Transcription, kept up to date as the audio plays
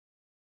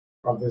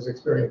from his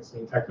experience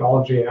in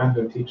technology and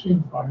in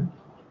teaching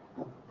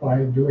by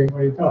doing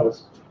what he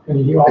does.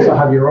 And you also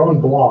have your own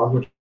blog,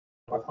 which is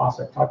a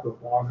classic type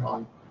of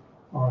blog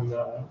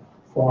on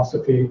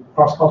philosophy,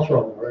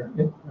 cross-cultural, right?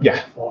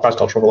 Yeah,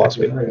 cross-cultural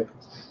philosophy.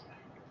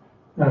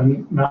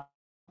 And Matt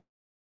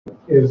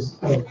is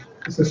an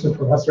assistant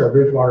professor at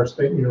Bridgewater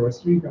State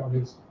University, got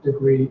his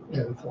degree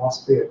in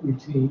philosophy at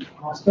UT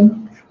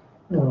Austin.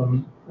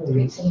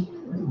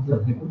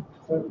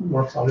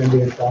 Works on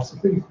Indian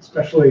philosophy,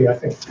 especially, I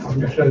think,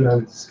 cognition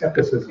and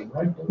skepticism,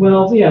 right?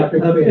 Well, yeah,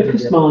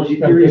 epistemology,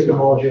 theory,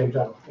 epistemology in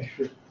general.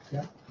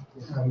 Yeah,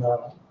 and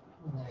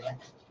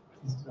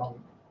he's done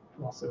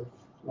lots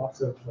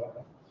of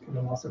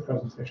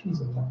presentations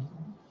and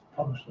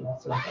published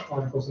lots of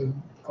articles in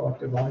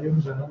collected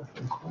volumes and other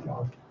things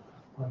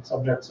on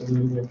subjects in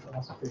Indian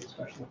philosophy,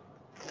 especially.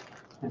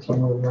 And so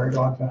we're very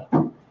glad to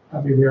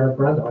have you here at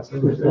Brandeis. I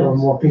wish there were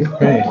more people.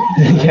 Great.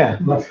 Yeah,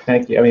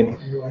 thank you. Anyway.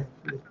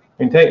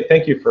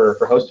 Thank you for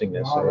hosting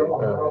this. I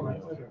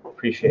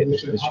appreciate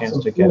this chance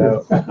to get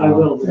out. I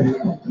will.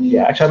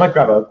 Yeah, actually, I might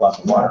grab a glass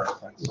of water.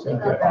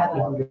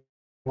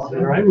 All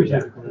right, we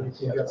have.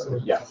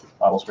 Yeah,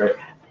 bottle's great.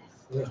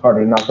 It's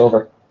harder to knock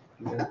over.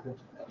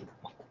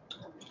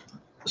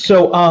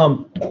 So,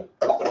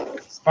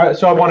 all right,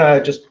 so I want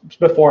to just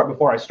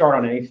before I start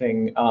on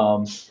anything,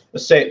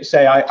 say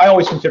I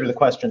always consider the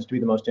questions to be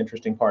the most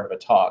interesting part of a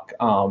talk,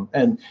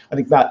 and I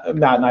think Matt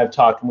and I have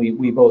talked, and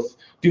we both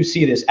do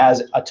see this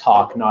as a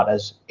talk, not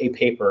as a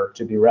paper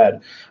to be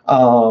read.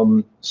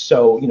 So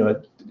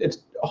it's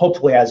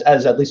hopefully as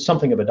at least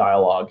something of a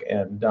dialogue,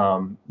 and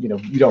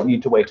you don't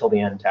need to wait till the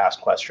end to ask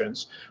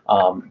questions.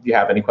 If you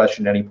have any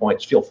question at any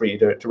point, feel free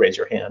to raise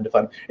your hand. If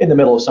I'm in the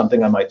middle of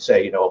something, I might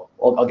say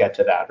I'll get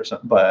to that or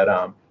something,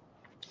 but.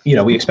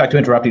 We expect to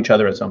interrupt each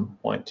other at some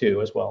point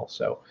too, as well.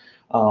 So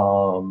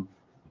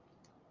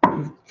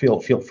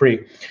feel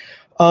free.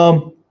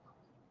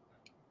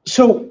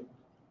 So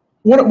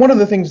one of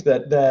the things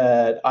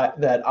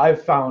that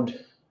I've found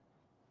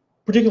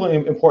particularly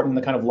important in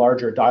the kind of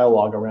larger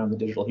dialogue around the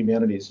digital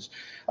humanities,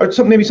 or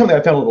maybe something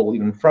I found a little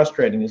even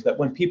frustrating, is that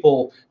when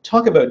people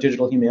talk about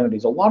digital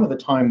humanities, a lot of the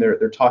time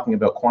they're talking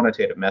about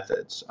quantitative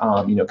methods,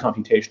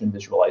 computation and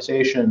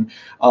visualization,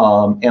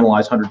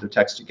 analyze hundreds of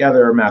texts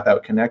together, map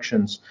out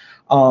connections,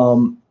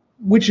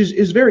 which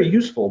is very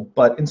useful,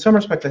 but in some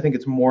respects I think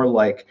it's more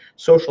like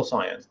social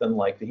science than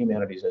like the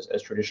humanities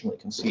as traditionally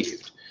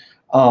conceived.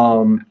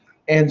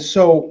 And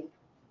so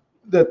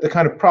the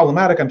kind of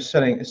problematic I'm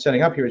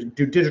setting up here is,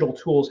 do digital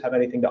tools have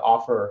anything to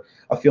offer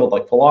a field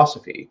like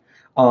philosophy?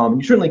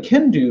 You certainly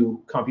can do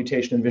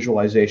computation and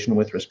visualization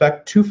with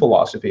respect to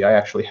philosophy. I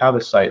actually have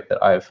a site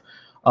that I've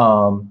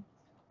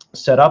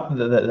set up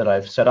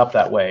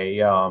that way.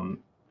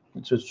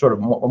 It's sort of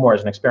more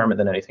as an experiment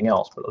than anything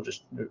else, but I'll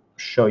just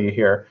show you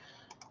here.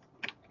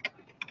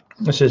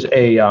 This is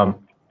a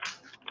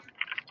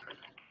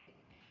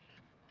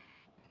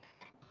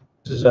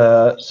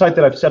site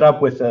that I've set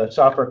up with a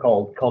software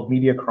called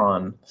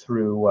Mediacron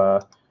through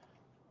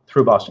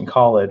Boston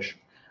College,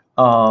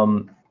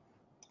 and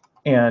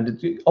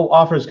it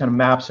offers kind of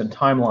maps and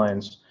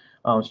timelines,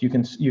 so you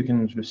can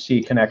sort of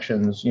see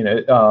connections,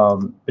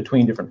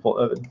 between different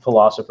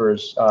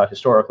philosophers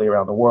historically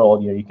around the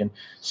world. You can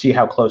see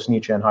how close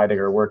Nietzsche and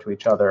Heidegger were to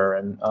each other,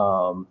 and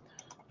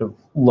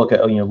look at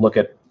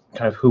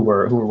kind of who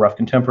were rough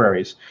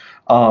contemporaries,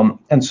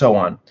 and so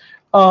on.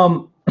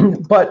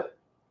 But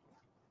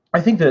I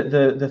think that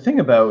the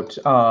thing about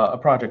a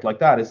project like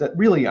that is that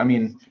really,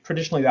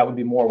 traditionally that would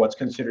be more what's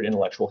considered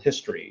intellectual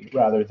history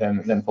rather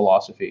than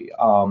philosophy.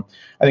 I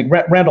think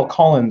Randall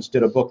Collins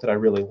did a book that I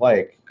really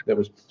like that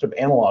was sort of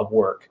analog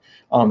work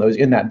that was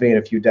in that vein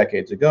a few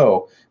decades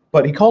ago,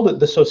 but he called it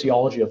the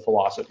sociology of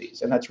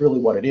philosophies, and that's really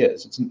what it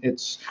is.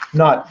 It's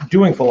not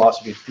doing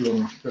philosophy, it's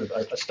doing sort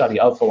of a study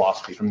of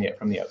philosophy from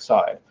the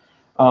outside.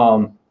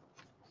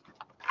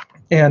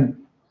 And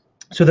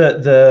so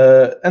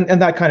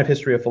and that kind of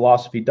history of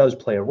philosophy does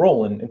play a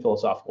role in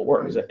philosophical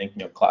work, as I think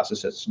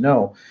classicists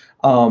know.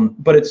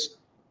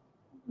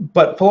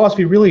 But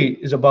philosophy really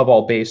is above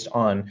all based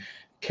on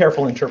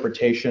careful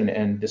interpretation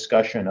and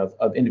discussion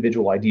of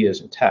individual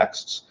ideas and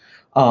texts.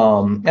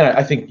 And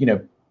I think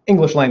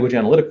English language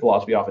analytic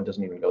philosophy often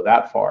doesn't even go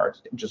that far.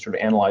 It's just sort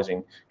of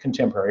analyzing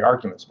contemporary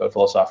arguments about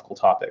philosophical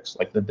topics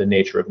like the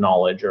nature of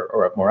knowledge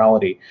or of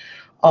morality.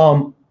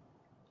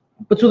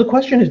 But so the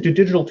question is, do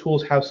digital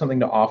tools have something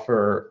to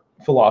offer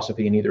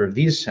philosophy in either of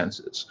these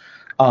senses,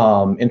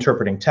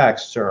 interpreting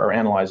texts or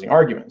analyzing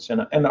arguments?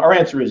 And our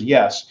answer is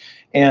yes.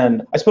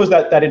 And I suppose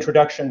that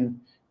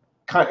introduction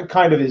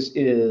kind of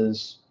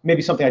is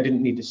maybe something I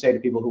didn't need to say to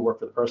people who work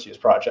for the Perseus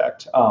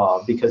project,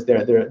 because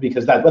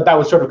that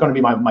was sort of going to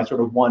be my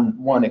sort of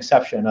one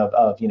exception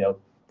of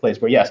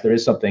place where yes, there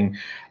is something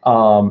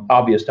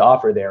obvious to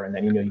offer there, and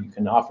then you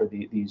can offer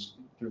the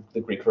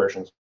Greek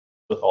versions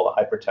with all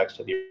the hypertext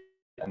of the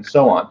and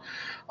so on.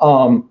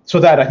 So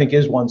that I think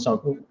is one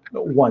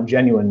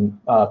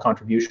genuine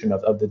contribution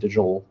of the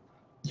digital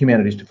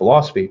humanities to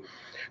philosophy.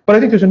 But I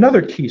think there's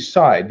another key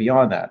side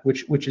beyond that,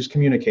 which is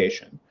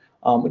communication.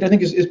 which I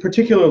think is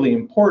particularly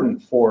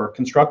important for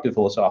constructive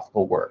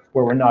philosophical work,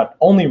 where we're not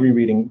only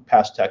rereading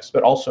past texts,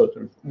 but also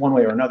one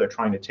way or another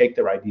trying to take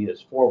their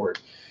ideas forward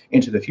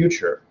into the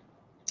future.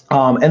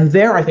 And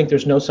there, I think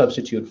there's no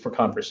substitute for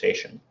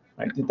conversation.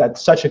 Right?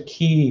 That's such a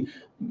key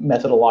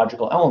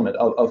methodological element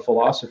of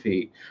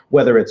philosophy,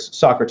 whether it's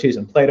Socrates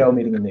and Plato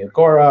meeting in the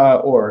Agora,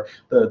 or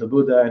the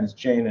Buddha and his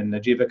Jain and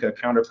Jivaka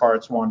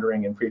counterparts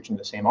wandering and preaching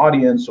to the same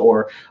audience,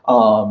 or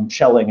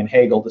Schelling and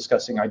Hegel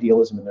discussing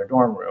idealism in their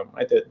dorm room.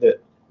 Right?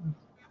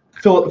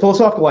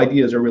 Philosophical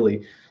ideas are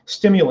really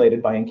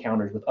stimulated by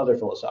encounters with other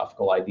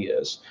philosophical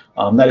ideas.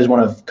 That is one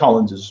of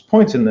Collins's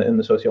points in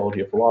the sociology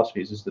of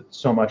philosophies, is that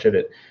so much of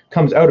it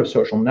comes out of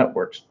social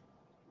networks.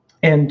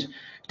 And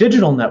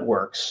digital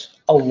networks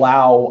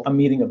allow a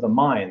meeting of the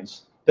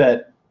minds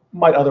that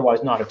might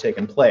otherwise not have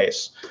taken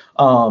place.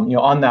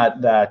 On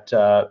that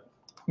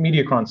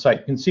Mediacron site,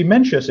 you can see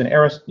Mencius and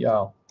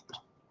Aristotle.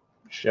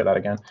 Share that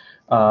again.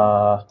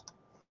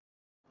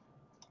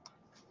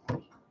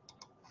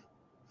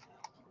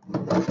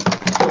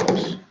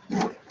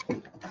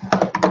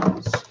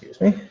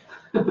 Excuse me.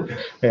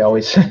 They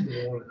always. You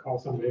don't want to call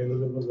somebody in the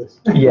middle of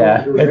this.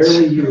 Yeah. They're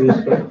rarely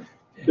used, but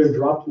they're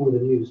dropped more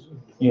than used.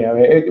 Yeah,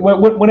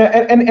 when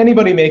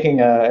anybody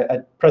making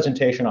a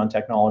presentation on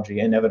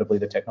technology, inevitably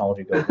the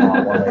technology goes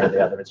wrong one way or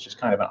the other. It's just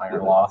kind of an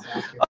iron law.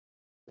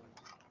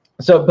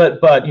 So,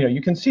 but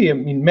you can see, I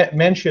mean,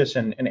 Mencius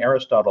and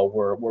Aristotle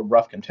were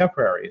rough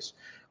contemporaries.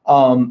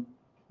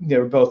 They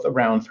were both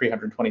around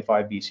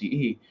 325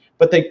 BCE,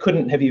 but they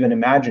couldn't have even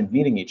imagined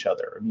meeting each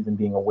other, or even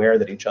being aware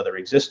that each other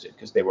existed,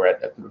 because they were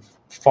at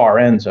far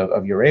ends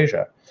of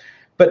Eurasia.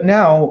 But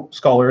now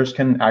scholars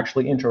can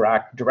actually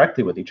interact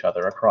directly with each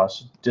other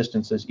across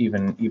distances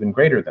even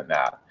greater than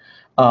that.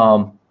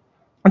 And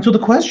so the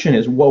question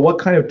is, well, what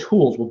kind of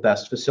tools will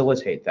best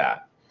facilitate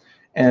that?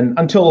 And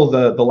until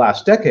the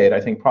last decade, I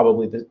think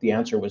probably the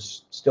answer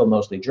was still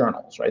mostly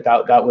journals, right?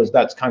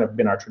 That's kind of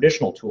been our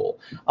traditional tool,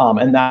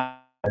 and that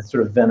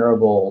sort of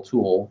venerable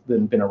tool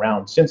been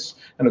around since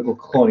the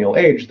colonial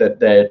age,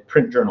 that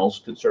print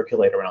journals could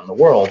circulate around the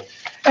world,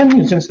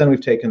 and since then we've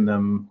taken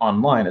them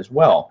online as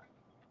well.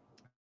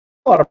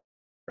 A lot of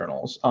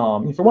journals,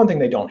 for one thing,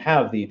 they don't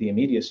have the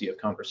immediacy of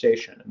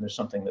conversation, and there's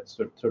something that's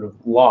sort of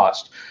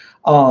lost.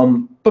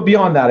 But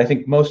beyond that, I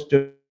think most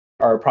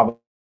are probably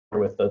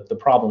with the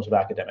problems of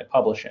academic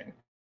publishing.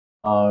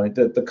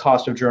 The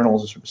cost of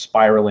journals is sort of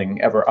spiraling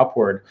ever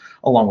upward,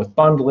 along with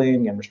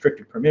bundling and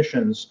restricted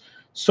permissions,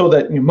 so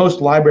that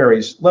most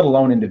libraries, let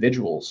alone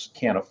individuals,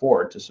 can't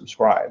afford to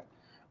subscribe.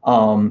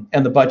 And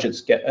the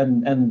budgets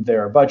and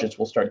their budgets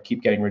will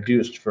keep getting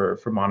reduced for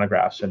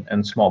monographs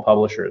and small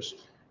publishers.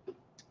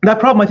 That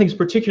problem, I think, is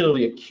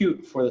particularly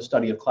acute for the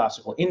study of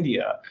classical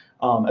India,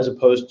 as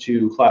opposed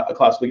to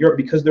classical Europe,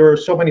 because there are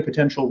so many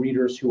potential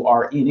readers who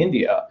are in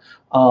India,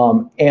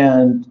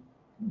 and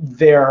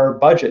their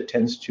budget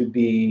tends to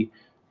be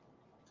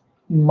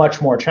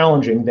much more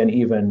challenging than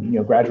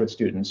even graduate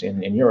students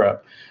in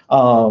Europe.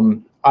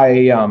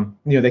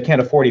 They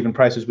can't afford even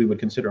prices we would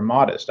consider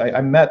modest. I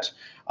met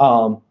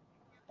a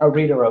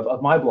reader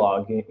of my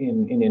blog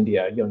in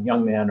India,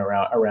 young man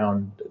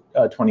around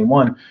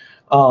 21.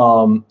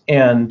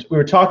 And we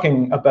were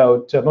talking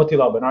about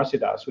Motilal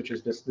Banarsidass, which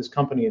is this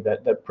company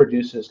that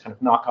produces kind of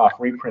knockoff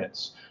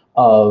reprints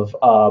of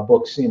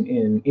books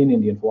in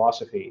Indian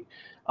philosophy.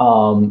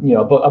 A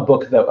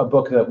book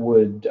that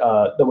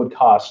would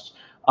cost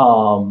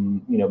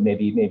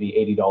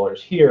maybe $80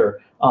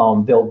 here.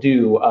 They'll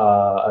do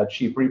a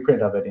cheap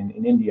reprint of it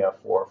in India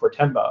for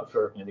 $10,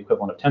 for the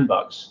equivalent of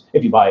 $10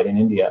 if you buy it in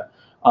India.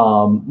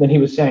 Then he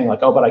was saying, like,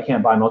 oh, but I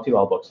can't buy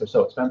Motilal books; they're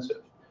so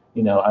expensive.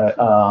 When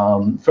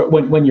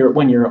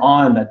you're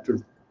on that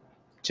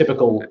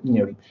typical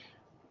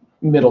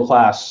middle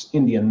class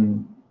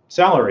Indian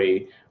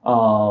salary,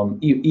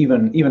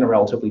 even a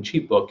relatively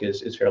cheap book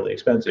is fairly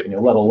expensive.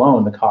 Let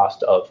alone the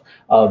cost of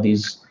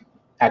these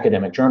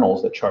academic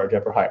journals that charge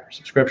ever higher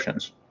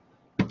subscriptions.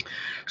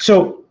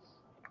 So,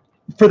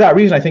 for that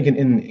reason, I think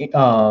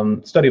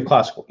in study of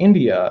classical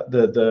India,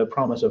 the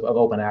promise of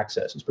open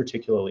access is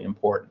particularly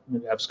important. We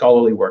have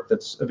scholarly work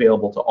that's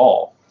available to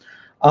all.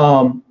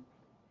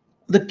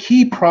 The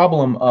key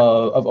problem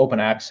of open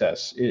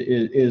access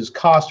is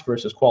cost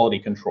versus quality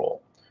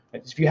control.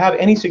 If you have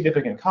any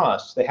significant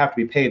costs, they have to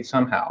be paid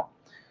somehow.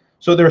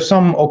 So there are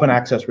some open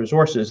access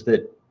resources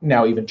that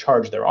now even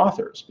charge their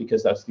authors,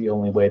 because that's the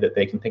only way that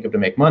they can think of to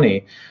make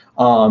money.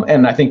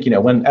 And I think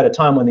when at a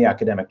time when the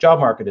academic job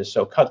market is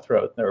so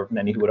cutthroat, there are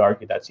many who would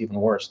argue that's even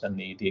worse than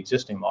the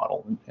existing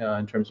model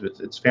in terms of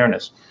its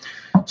fairness.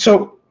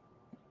 So,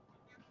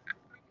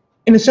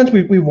 in a sense,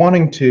 we're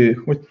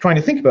trying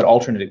to think about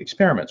alternate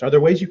experiments. Are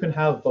there ways you can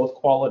have both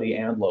quality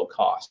and low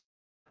cost?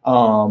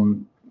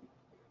 Often,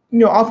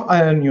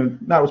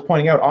 Matt was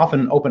pointing out,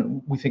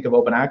 often we think of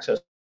open access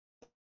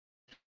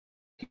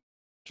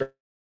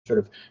sort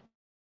of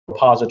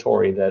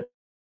repository that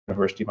the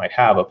university might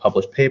have of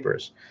published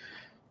papers.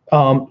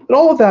 But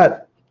all of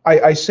that,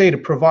 I say to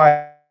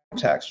provide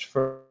context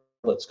for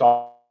let's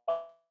go,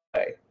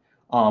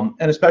 and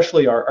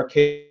especially our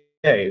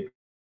KA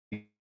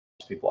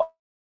blog.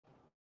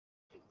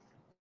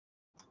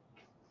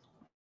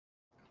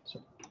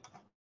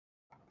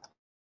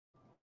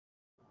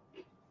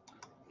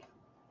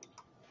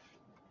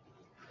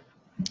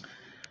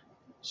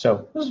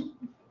 So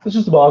this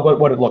is the blog,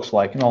 what it looks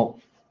like, and I'll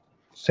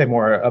say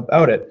more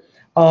about it.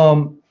 We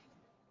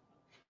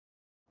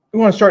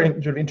want to start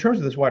in terms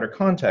of this wider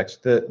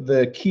context.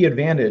 The key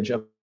advantage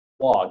of the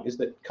blog is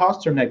that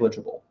costs are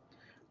negligible.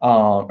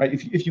 Right?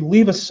 If you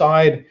leave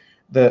aside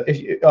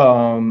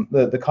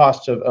the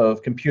costs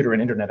of computer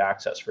and internet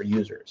access for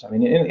users, I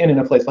mean, in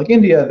a place like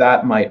India,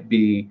 that might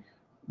be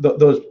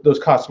those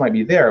costs might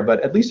be there,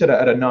 but at least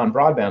at a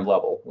non-broadband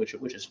level, which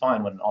is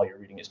fine when all you're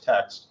reading is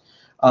text.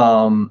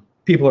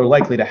 People are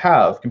likely to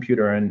have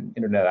computer and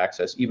internet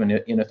access even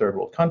in a third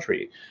world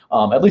country,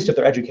 at least if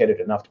they're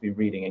educated enough to be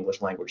reading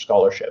English language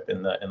scholarship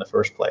in the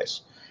first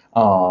place.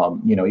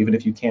 Even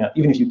if you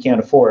can't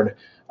afford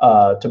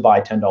to buy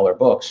 $10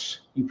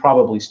 books, you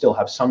probably still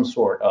have some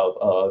sort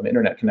of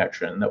internet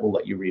connection that will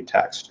let you read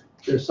text.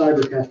 There's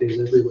cyber cafes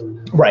everywhere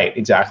now. Right,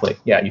 exactly.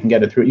 Yeah, you can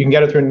get it through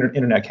an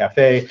internet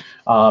cafe.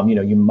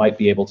 You might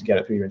be able to get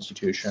it through your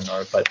institution,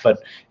 but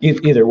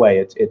either way,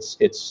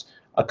 it's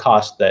a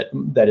cost that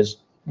is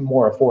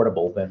more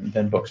affordable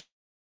than books.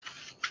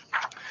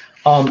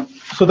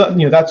 So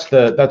that's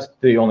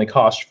the only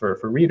cost for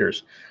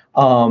readers,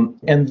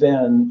 and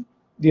then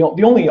the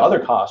only other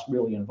cost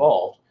really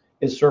involved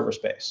is server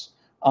space.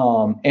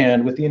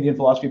 And with the Indian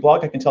Philosophy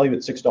blog, I can tell you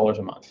it's $6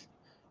 a month.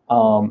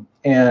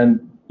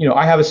 And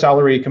I have a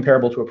salary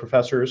comparable to a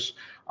professor's,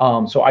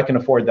 so I can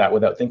afford that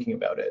without thinking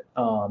about it.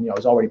 I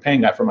was already paying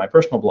that for my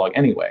personal blog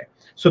anyway,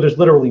 so there's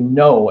literally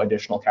no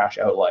additional cash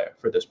outlay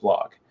for this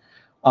blog.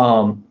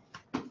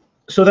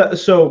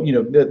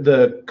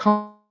 The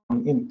cost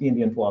in the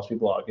Indian Philosophy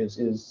blog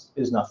is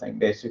nothing,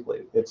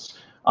 basically. It's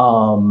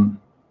an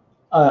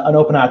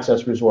open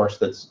access resource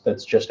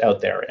that's just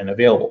out there and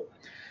available.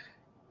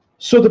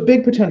 So the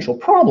big potential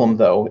problem,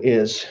 though,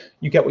 is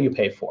you get what you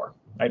pay for.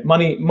 Right?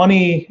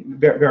 Money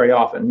very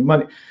often.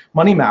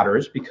 Money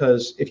matters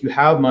because if you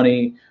have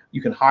money,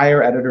 you can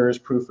hire editors,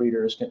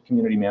 proofreaders,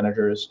 community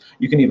managers.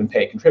 You can even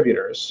pay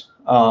contributors.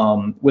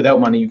 Without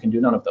money, you can do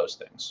none of those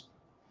things.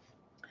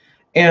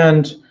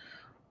 And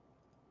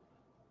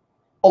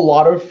a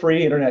lot of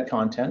free internet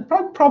content,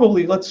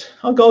 probably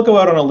I'll go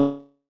out on a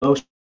limb.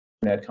 Most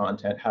internet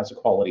content has a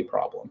quality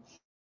problem.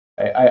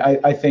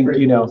 I think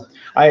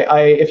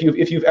if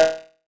you've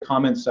ever a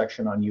comment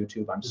section on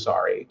YouTube, I'm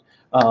sorry.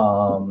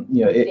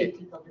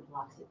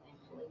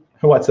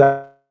 What's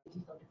that?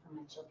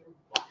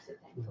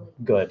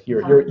 Good.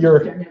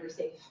 You're never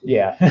safe.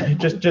 Yeah.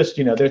 just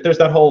there's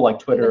that whole like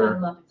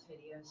Twitter.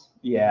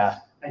 Yeah.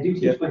 I do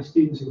teach my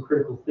students in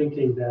critical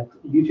thinking that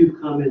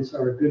YouTube comments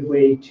are a good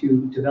way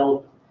to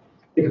develop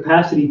the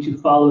capacity to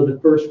follow the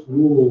first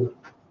rule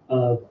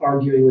of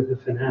arguing with a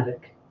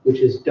fanatic, which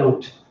is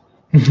don't.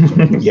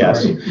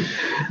 Yes.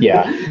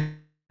 Yeah.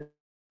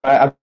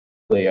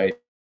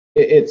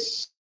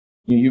 It's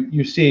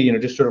you see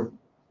just sort of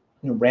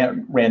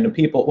random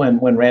people when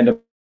random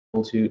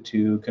people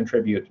to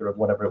contribute sort of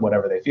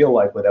whatever they feel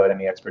like without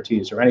any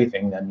expertise or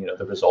anything, then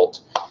the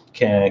result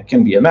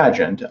can be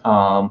imagined.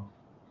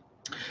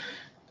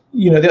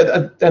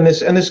 And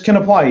this can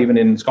apply even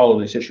in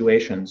scholarly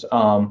situations.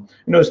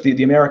 Notice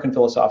the American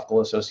Philosophical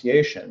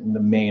Association,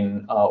 the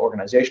main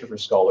organization for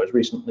scholars,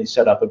 recently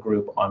set up a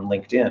group on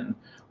LinkedIn,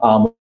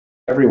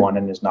 everyone,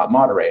 and is not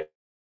moderated.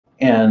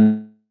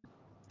 And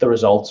the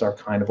results are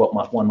kind of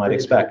what one might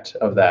expect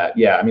of that.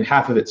 Yeah, I mean,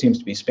 half of it seems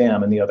to be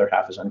spam, and the other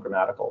half is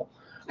ungrammatical.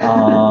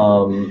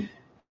 The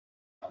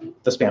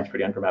spam's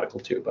pretty ungrammatical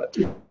too, but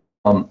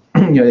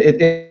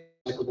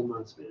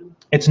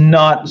it's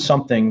not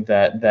something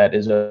that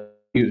is a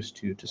use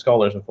to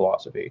scholars of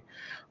philosophy.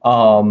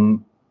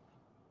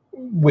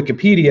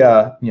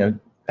 Wikipedia,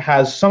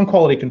 has some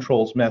quality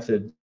controls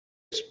methods,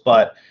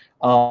 but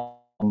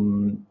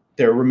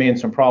there remain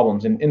some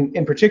problems.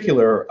 In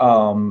particular,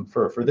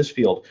 for this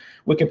field,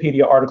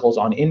 Wikipedia articles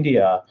on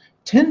India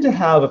tend to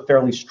have a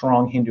fairly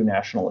strong Hindu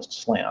nationalist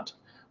slant.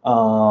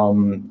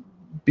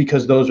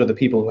 Because those are the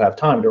people who have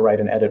time to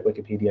write and edit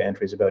Wikipedia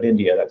entries about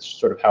India. That's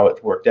sort of how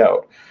it's worked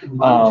out. And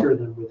monitor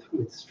them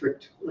with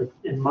strict,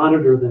 and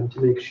monitor them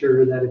to make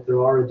sure that if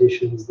there are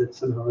additions, that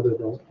somehow or other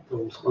they'll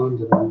respond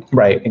to them.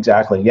 Right.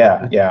 Exactly.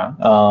 Yeah. Yeah.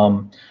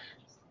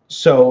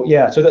 So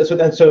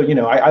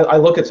I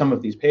look at some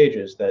of these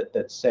pages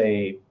that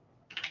say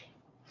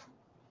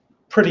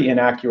pretty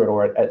inaccurate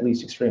or at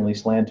least extremely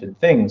slanted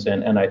things,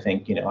 and I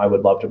think I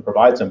would love to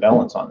provide some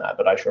balance on that,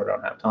 but I sure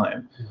don't have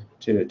time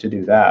to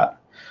do that.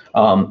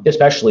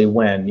 Especially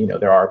when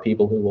there are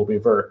people who will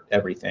revert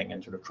everything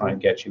and sort of try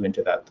and get you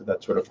into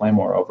that sort of flame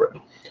war over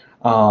it.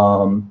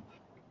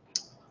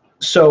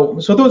 So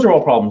those are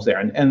all problems there.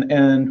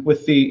 And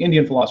with the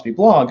Indian Philosophy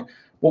blog,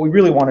 what we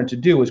really wanted to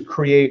do was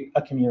create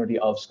a community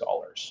of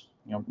scholars,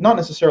 not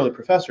necessarily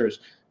professors,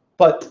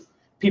 but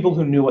people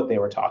who knew what they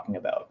were talking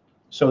about,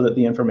 so that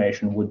the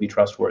information would be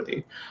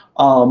trustworthy.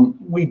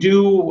 We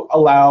do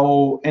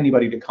allow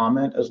anybody to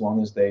comment as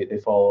long as they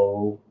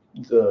follow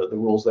the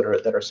rules that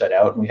are set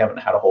out, and we haven't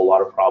had a whole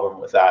lot of problem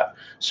with that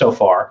so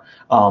far.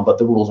 But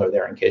the rules are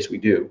there in case we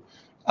do.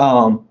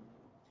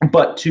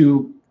 But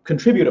to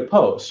contribute a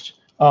post,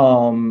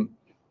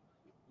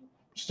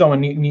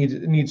 someone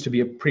needs to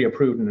be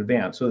pre-approved in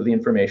advance so that the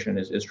information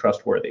is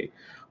trustworthy.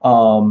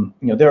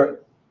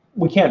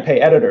 We can't pay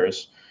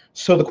editors,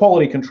 so the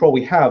quality control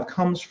we have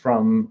comes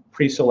from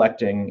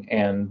pre-selecting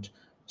and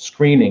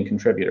screening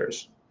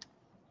contributors.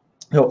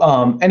 So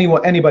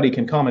anybody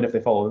can comment if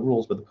they follow the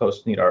rules, but the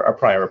posts need our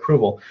prior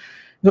approval.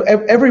 So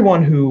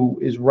everyone who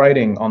is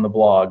writing on the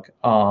blog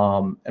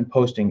and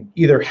posting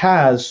either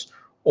has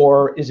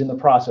or is in the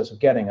process of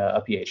getting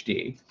a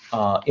PhD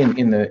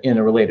in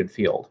a related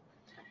field.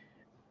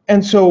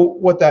 And so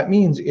what that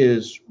means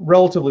is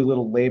relatively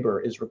little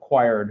labor is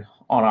required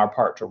on our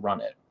part to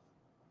run it.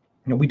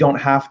 We don't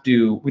have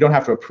to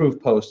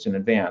approve posts in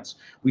advance.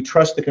 We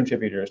trust the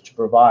contributors to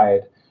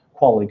provide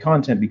quality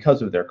content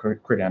because of their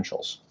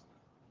credentials.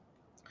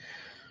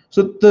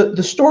 So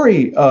the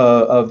story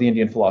of the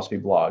Indian philosophy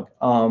blog,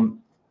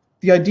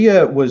 the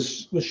idea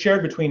was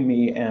shared between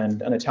me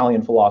and an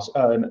Italian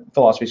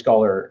philosophy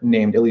scholar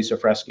named Elisa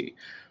Freschi,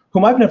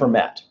 whom I've never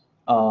met.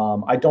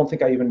 I don't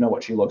think I even know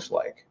what she looks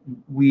like.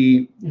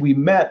 We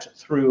met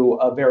through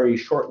a very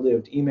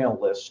short-lived email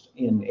list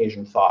in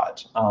Asian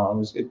thought.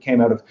 It came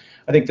out of,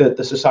 I think,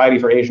 the Society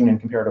for Asian and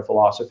Comparative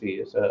Philosophy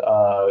is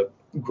a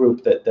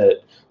group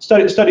that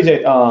studies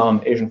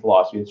Asian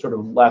philosophy. It's sort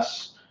of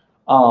less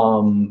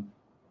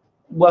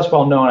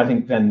well known, I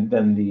think,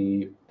 than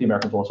the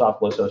American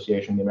Philosophical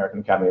Association, the American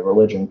Academy of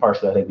Religion,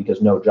 partially, I think,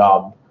 because no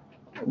job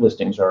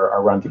listings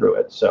are run through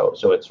it. So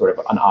it's sort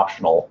of an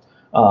optional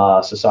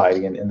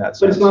society in that sense.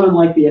 But it's not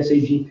unlike the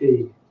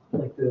SAGP,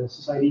 like the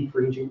Society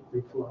for Ancient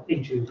Greek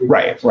Philosophy.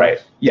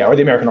 Right. Yeah, or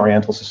the American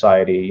Oriental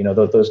Society.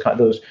 Those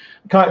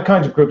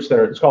kinds of groups that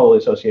are scholarly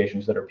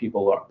associations that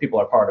people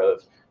are part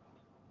of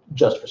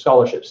just for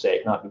scholarship's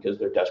sake, not because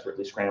they're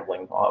desperately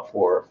scrambling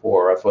for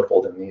a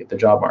foothold in the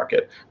job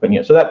market. But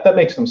so that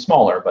makes them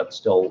smaller, but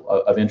still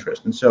of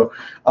interest. And so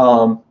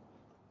there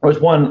was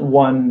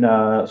one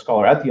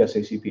scholar at the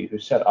SACP who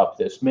set up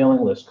this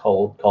mailing list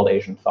called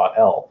Asian Thought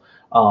L,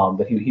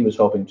 that he was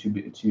hoping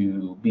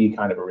to be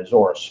kind of a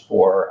resource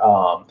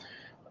for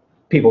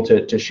people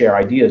to share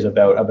ideas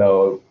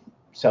about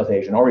South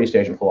Asian or East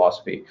Asian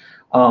philosophy.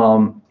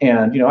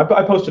 And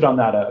I posted on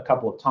that a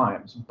couple of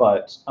times,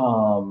 but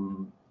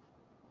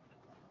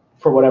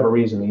for whatever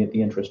reason, the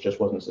interest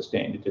just wasn't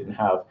sustained. It didn't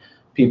have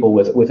people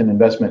with an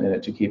investment in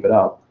it to keep it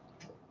up.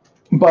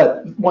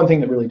 But one thing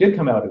that really did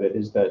come out of it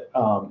is that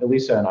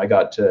Elisa and I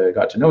got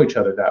to know each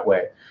other that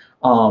way.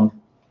 And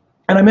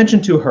I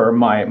mentioned to her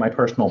my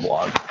personal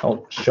blog.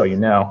 I'll show you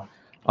now.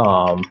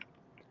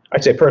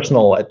 I'd say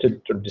personal to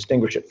sort of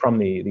distinguish it from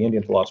the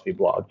Indian philosophy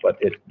blog, but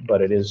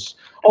it is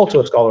also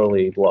a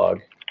scholarly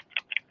blog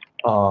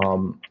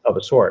of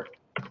a sort.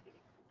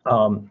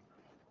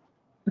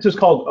 This is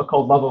called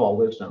Love of All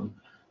Wisdom,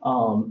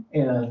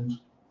 and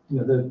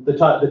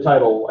the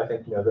title, I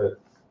think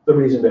the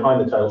reason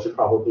behind the title should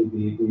probably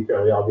be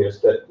fairly obvious,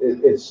 that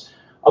it's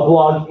a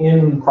blog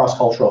in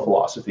cross-cultural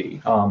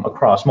philosophy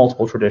across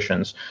multiple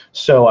traditions.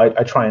 So I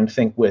try and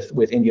think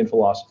with Indian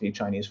philosophy,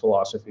 Chinese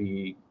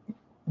philosophy,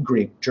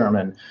 Greek,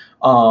 German,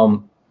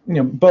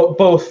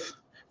 both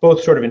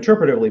sort of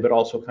interpretively, but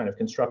also kind of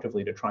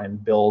constructively, to try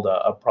and build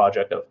a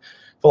project of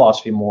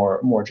philosophy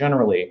more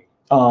generally.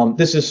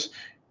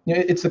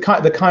 It's the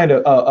kind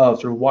of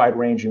sort of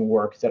wide-ranging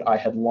work that I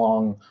had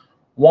long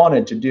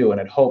wanted to do and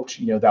had hoped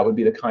that would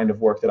be the kind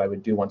of work that I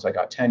would do once I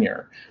got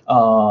tenure.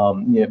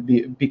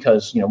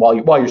 Because while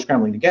you're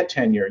scrambling to get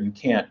tenure, you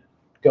can't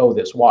go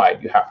this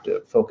wide. You have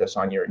to focus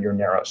on your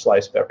narrow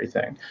slice of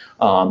everything.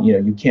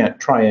 You can't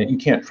try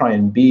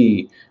and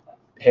be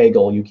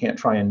Hegel, you can't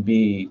try and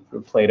be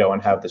Plato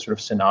and have this sort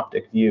of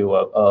synoptic view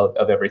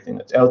of everything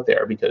that's out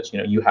there, because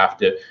you have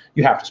to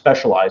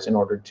specialize in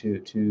order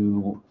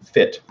to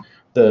fit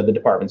the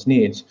department's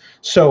needs.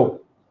 So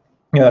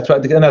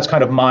that's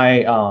kind of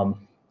my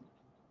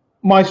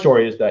my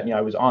story, is that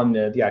I was on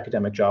the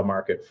academic job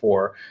market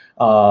for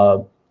 2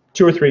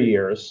 or 3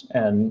 years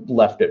and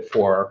left it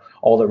for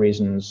all the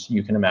reasons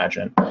you can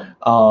imagine.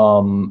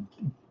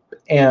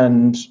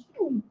 And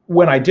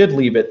when I did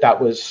leave it,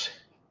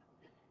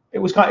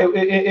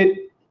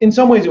 in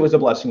some ways it was a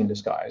blessing in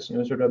disguise. It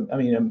was sort of,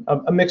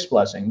 a mixed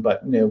blessing,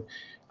 but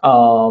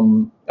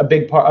a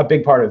big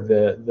part of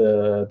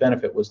the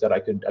benefit was that I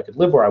could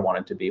live where I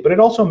wanted to be. But it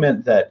also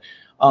meant that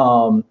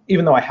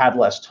even though I had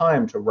less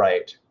time to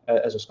write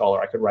as a scholar,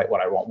 I could write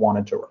what I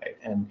wanted to write.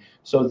 And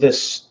so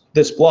this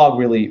blog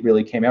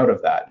really came out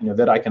of that.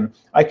 That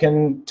I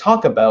can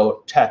talk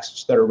about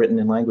texts that are written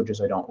in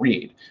languages I don't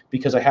read,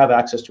 because I have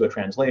access to a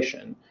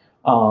translation.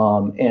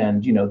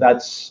 And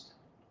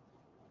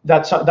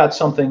that's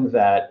something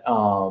that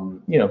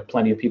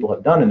plenty of people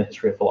have done in the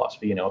history of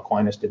philosophy.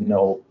 Aquinas didn't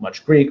know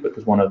much Greek, but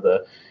was one of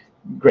the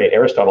great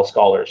Aristotle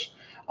scholars.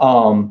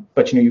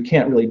 But you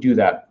can't really do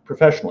that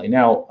professionally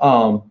now.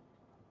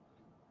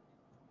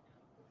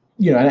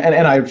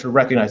 And I sort of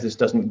recognize this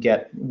doesn't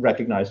get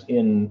recognized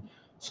in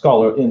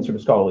sort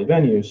of scholarly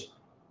venues,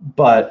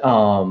 but it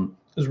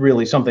was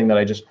really something that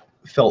I just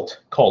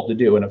felt called to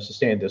do, and I've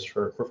sustained this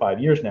for 5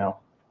 years now.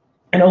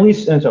 And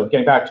Elise, and so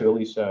getting back to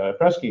Elise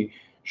Fresky,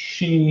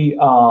 she's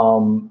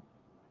been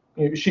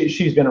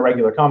a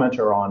regular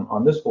commenter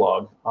on this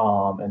blog,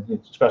 and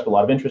expressed a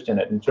lot of interest in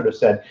it, and sort of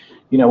said,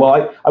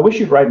 well, I wish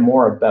you'd write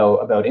more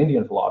about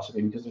Indian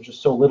philosophy, because there's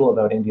just so little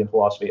about Indian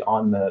philosophy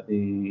on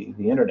the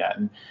internet,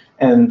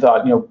 and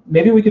thought,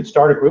 maybe we could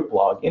start a group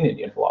blog in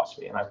Indian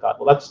philosophy. And I thought,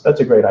 well, that's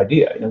a great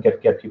idea,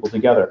 get people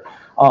together.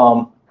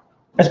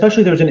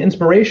 Especially there was an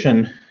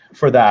inspiration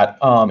for that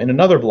in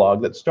another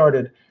blog that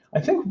started, I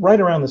think, right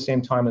around the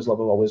same time as Love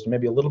of All Wisdom,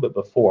 maybe a little bit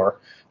before,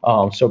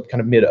 so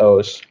kind of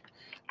mid-O's,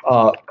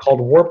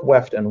 called Warp,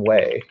 Weft, and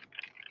Way.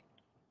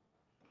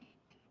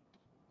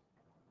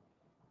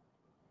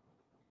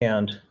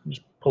 And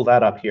just pull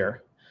that up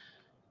here.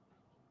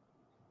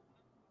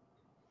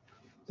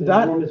 It's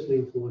an enormously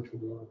influential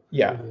blog.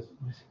 Yeah.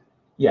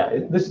 Yeah,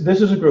 this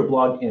is a group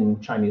blog in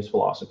Chinese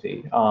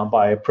philosophy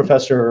by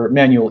Professor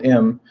Manuel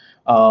Im,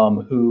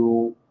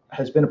 who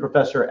has been a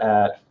professor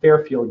at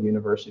Fairfield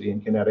University in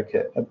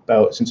Connecticut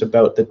since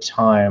about the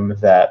time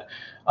that,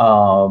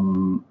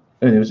 and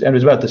it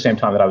was about the same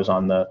time that I was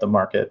on the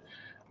market,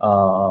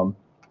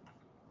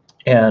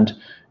 and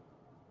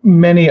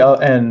many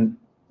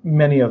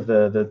of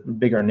the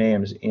bigger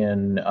names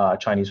in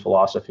Chinese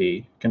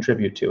philosophy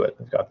contribute to it.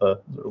 I've got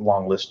the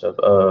long list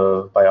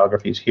of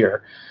biographies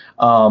here,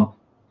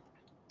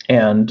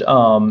 and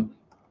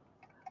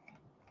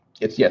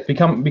it's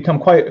become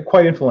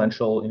quite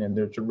influential.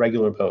 There's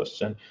regular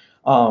posts, and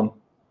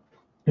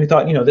we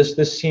thought,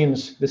 this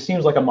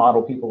seems like a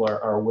model people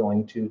are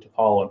willing to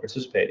follow and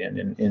participate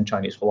in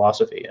Chinese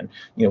philosophy, and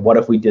what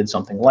if we did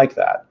something like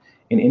that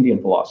in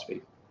Indian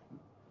philosophy?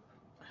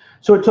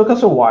 So it took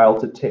us a while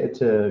to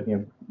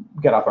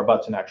get off our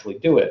butts and actually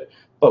do it,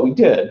 but we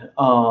did.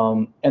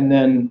 And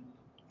then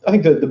I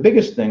think the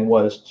biggest thing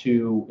was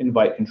to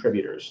invite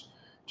contributors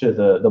to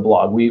the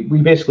blog.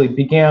 We basically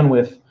began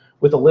with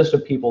a list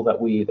of people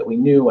that we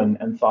knew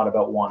and thought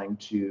about wanting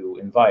to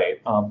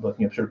invite, but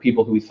sort of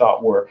people who we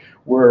thought were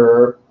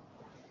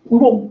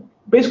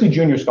basically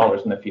junior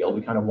scholars in the field.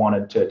 We kind of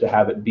wanted to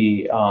have it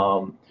be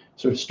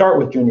sort of start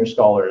with junior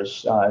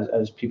scholars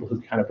as people who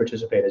kind of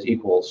participate as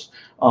equals,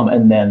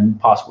 and then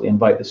possibly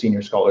invite the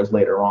senior scholars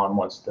later on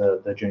once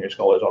the junior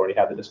scholars already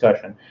have the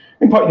discussion.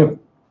 And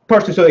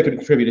partially so they could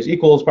contribute as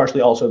equals,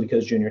 partially also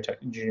because junior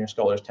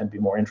scholars tend to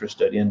be more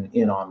interested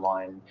in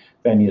online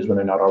venues when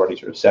they're not already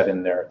sort of set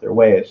in their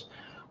ways.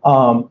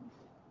 So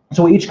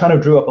we each kind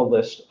of drew up a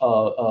list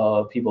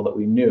of people that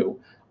we knew.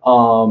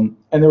 And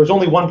there was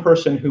only one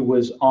person who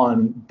was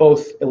on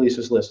both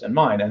Elise's list and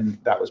mine, and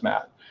that was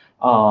Matt.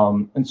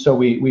 And so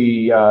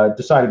we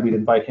decided we'd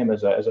invite him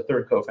as a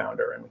third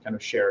co-founder, and we kind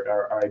of shared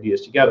our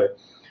ideas together.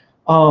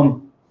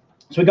 So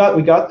we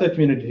got the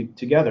community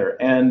together,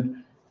 and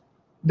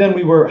then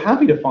we were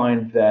happy to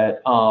find that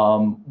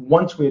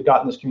once we had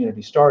gotten this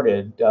community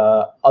started,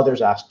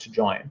 others asked to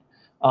join.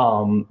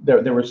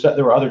 There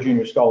were other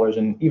junior scholars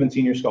and even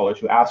senior scholars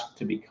who asked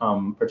to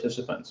become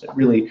participants. It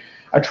really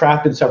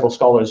attracted several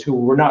scholars who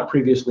were not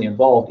previously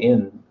involved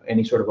in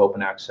any sort of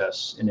open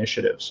access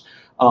initiatives.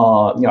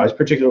 I was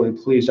particularly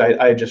pleased.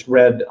 I just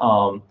read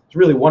a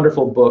really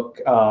wonderful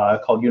book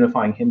called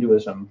Unifying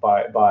Hinduism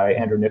by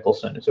Andrew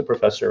Nicholson. It's a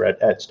professor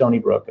at Stony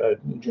Brook, a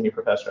junior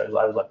professor.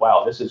 I was like,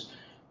 wow, this is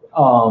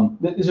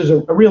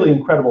a really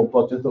incredible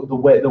book. The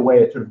way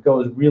it sort of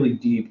goes really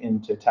deep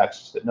into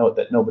texts that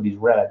nobody's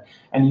read,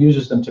 and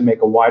uses them to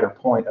make a wider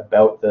point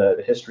about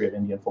the history of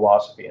Indian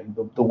philosophy, and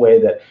the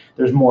way that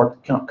there's more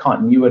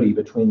continuity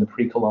between the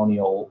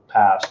pre-colonial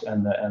past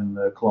and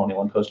the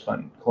colonial and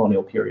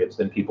post-colonial periods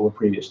than people had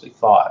previously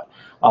thought.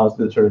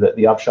 Sort of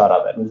the upshot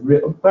of it. It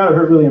was found a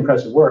really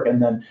impressive work,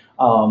 and then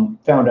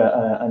found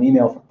an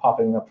email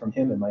popping up from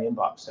him in my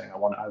inbox saying, I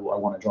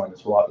want to join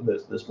this blog.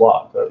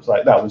 So it was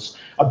like, that was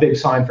a big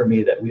sign for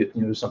me that we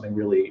something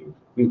really,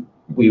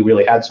 we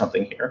really had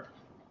something here.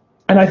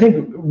 And I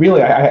think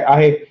really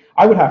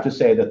I would have to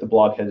say that the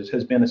blog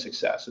has been a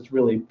success. It's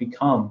really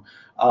become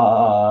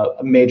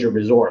a major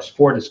resource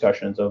for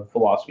discussions of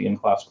philosophy in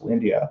classical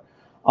India.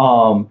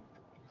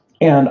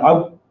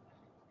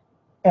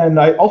 And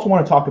I also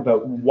want to talk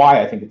about why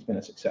I think it's been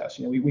a success.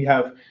 We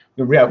have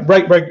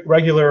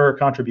regular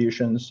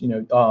contributions.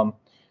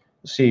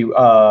 See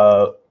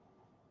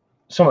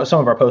some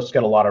of our posts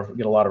get a lot of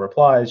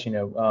replies.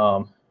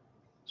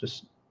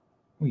 Just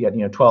we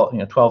get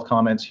 12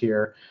 comments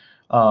here,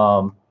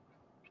 and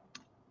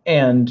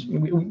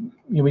you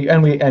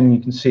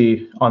can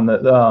see on the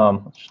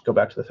let's just go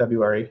back to the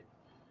February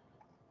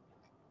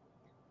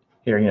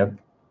here. If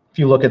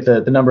you look at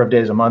the number of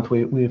days a month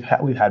we've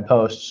had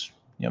posts.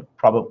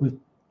 We've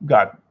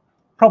got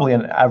probably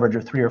an average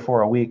of 3 or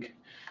 4 a week.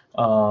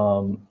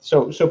 So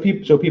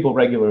people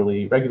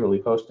regularly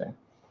posting.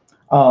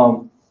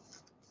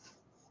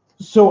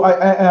 So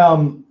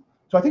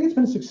I think it's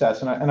been a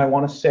success, and I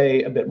want to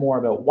say a bit more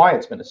about why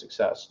it's been a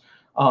success.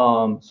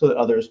 so that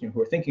others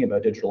who are thinking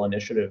about digital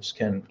initiatives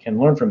can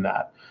learn from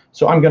that.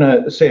 So I'm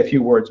going to say a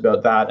few words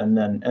about that, and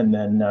then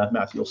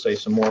Matthew will say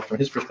some more from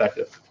his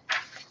perspective.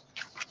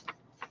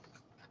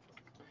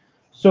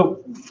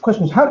 So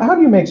questions, how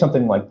do you make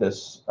something like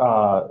this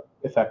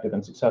effective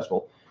and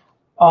successful?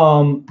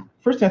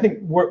 First thing, I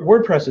think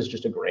WordPress is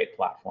just a great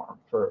platform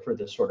for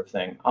this sort of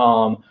thing.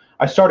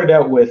 I started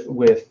out with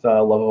Love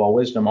of All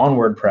Wisdom on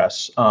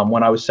WordPress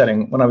when I was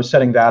setting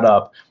that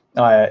up.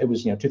 It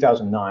was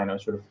 2009. I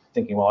was sort of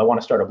thinking, well, I want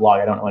to start a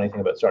blog. I don't know anything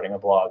about starting a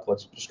blog.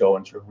 Let's just go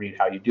and sort of read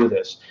how you do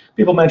this.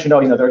 People mentioned,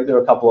 oh, there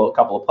are a couple of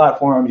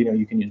platforms.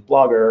 You can use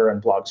Blogger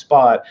and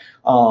Blogspot,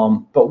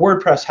 but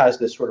WordPress has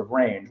this sort of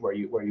range where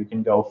you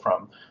can go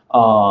from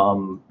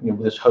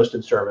this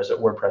hosted service at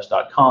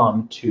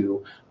WordPress.com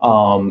to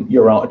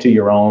your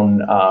own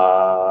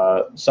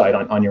site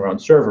on your own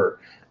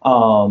server.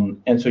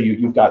 And so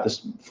you've got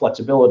this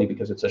flexibility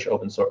because it's such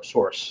open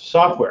source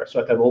software.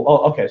 So I thought, well,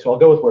 okay, so I'll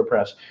go with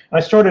WordPress. And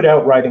I started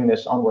out writing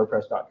this on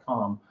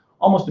WordPress.com.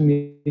 Almost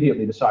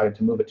immediately decided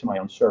to move it to my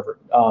own server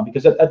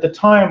because at the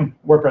time,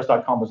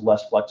 WordPress.com was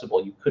less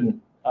flexible. You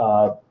couldn't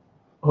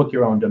hook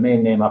your own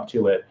domain name up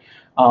to it.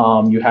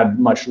 You had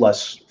much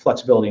less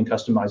flexibility and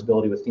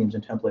customizability with themes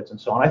and templates and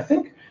so on. I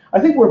think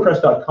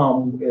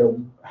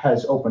WordPress.com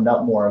has opened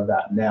up more of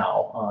that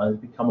now. It's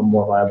become a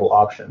more viable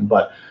option.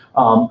 But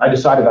I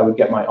decided I would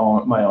get my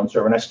own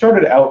server, and I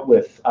started out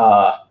with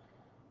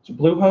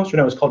Bluehost, or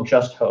no, it was called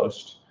Just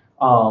Host,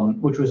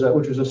 which was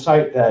a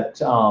site that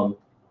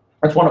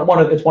it's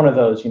one of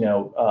those I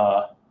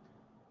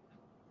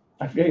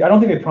don't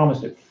think they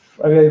promised it.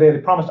 I mean, they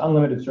promised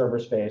unlimited server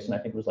space, and I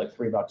think it was like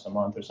 $3 a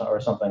month or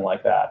something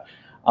like that.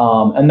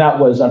 And that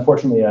was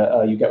unfortunately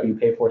a you get what you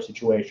pay for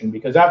situation,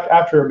 because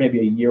after maybe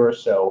a year or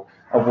so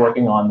of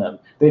working on them,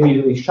 they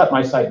immediately shut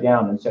my site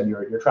down and said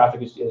your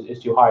traffic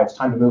is too high. It's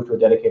time to move to a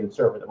dedicated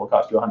server that will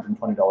cost you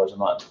 $120 a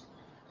month.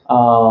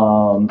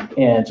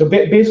 And so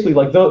basically,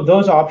 like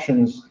those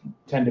options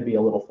tend to be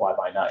a little fly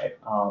by night.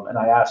 And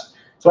I asked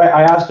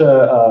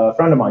a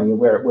friend of mine,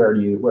 where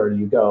do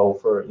you go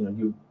for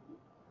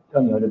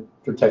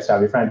to tech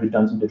savvy friend who'd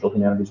done some digital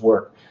humanities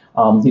work.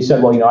 He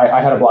said, well,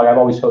 I had a blog. I've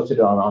always hosted it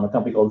on a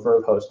company called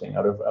Verve Hosting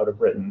out of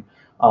Britain.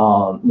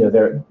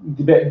 They're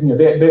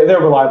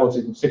reliable.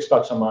 It's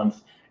 $6 a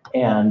month,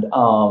 and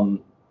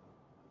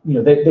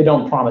they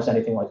don't promise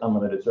anything like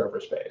unlimited server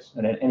space.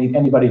 And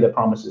anybody that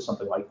promises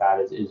something like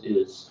that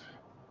is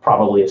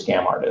probably a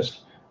scam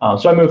artist.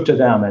 So I moved to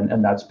them,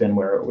 and that's been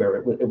where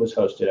it was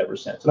hosted ever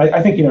since. And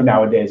I think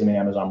nowadays,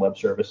 Amazon Web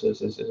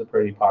Services is a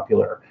pretty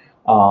popular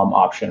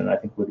option, and I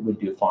think would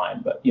do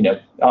fine. But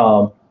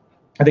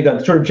I think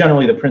that sort of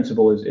generally the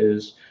principle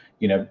is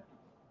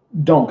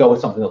don't go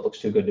with something that looks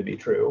too good to be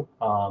true,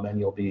 and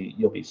you'll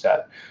be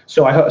set.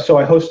 So I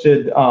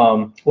hosted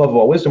Love of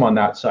All Wisdom on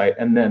that site,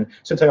 and then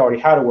since I already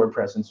had a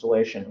WordPress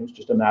installation, it was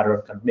just a matter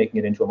of kind of making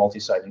it into a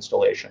multi-site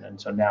installation. And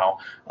so now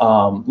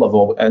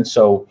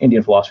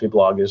Indian Philosophy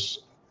Blog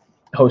is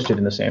hosted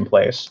in the same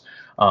place.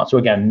 So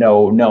again,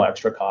 no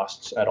extra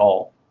costs at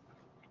all.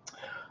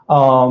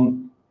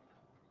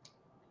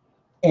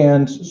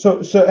 And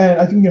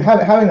I think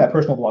having that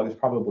personal blog has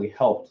probably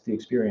helped the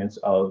experience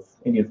of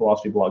Indian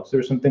Philosophy blogs. There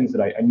are some things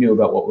that I knew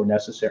about what were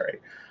necessary.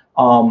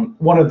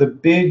 One of the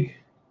big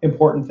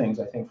important things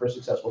I think for a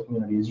successful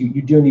community is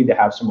you do need to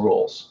have some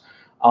rules.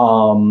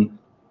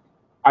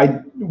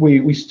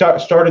 We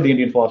started the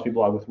Indian Philosophy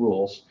blog with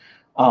rules,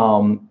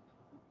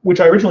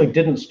 which I originally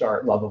didn't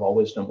start Love of All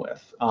Wisdom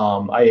with.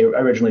 I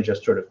originally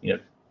just sort of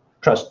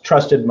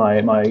trusted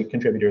my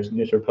contributors,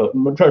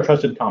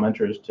 trusted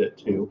commenters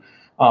to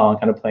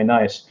kind of play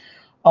nice.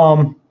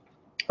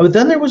 But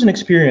then there was an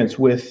experience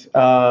with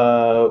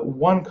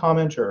one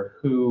commenter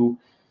who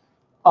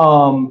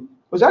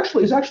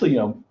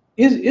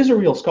is a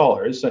real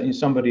scholar, is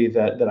somebody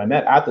that I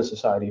met at the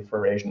Society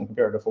for Asian and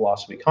Comparative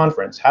Philosophy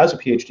conference, has a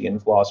PhD in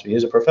philosophy,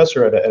 is a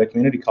professor at a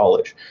community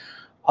college,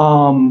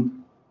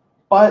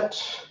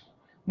 but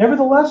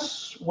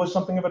nevertheless was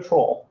something of a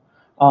troll.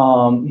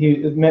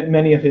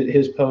 Many of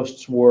his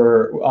posts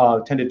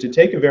were tended to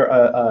take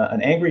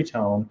an angry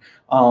tone,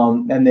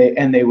 and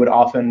they would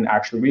often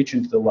actually reach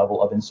into the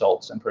level of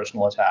insults and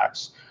personal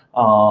attacks.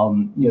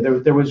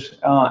 There was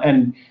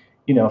and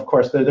of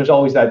course there's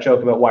always that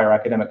joke about why are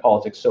academic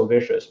politics so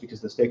vicious,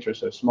 because the stakes are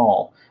so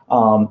small,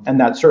 and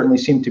that certainly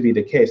seemed to be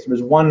the case. There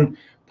was one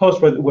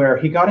post where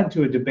he got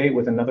into a debate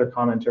with another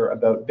commenter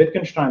about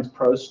Wittgenstein's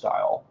prose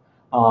style.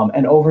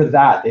 And over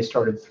that, they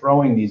started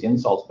throwing these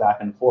insults back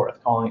and forth,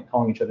 calling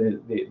each other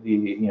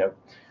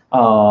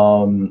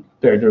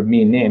their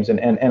mean names.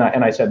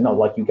 And I said, no,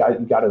 like you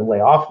got to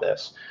lay off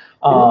this.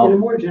 In a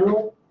more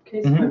general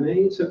case, if I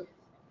may. So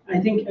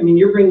I think,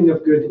 you're bringing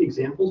up good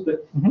examples,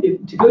 but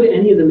to go to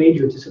any of the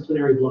major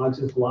disciplinary blogs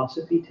in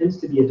philosophy tends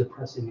to be a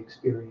depressing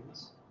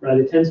experience, right?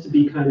 It tends to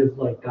be kind of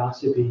like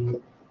gossipy.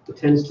 It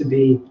tends to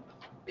be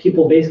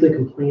people basically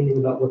complaining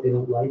about what they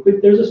don't like.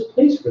 But there's a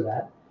place for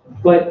that.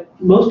 But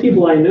most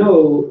people I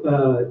know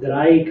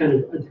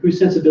whose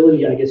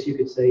sensibility, I guess you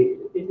could say,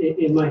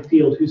 in my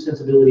field, whose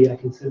sensibility I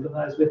can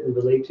sympathize with and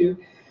relate to,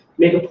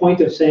 make a point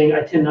of saying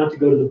I tend not to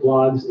go to the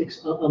blogs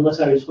unless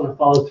I just want to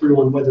follow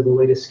through on whether the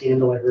latest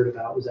scandal I heard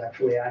about was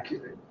actually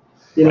accurate.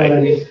 You know what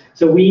I mean?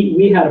 So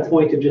we had a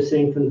point of just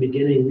saying from the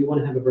beginning we want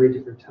to have a very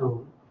different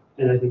tone,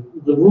 and I think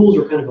the rules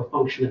are kind of a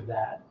function of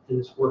that, and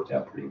it's worked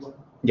out pretty well.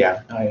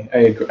 Yeah, I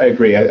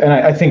agree, and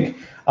I think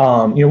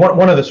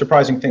one of the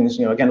surprising things,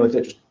 again with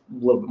it, just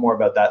a little bit more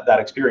about that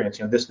experience,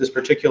 this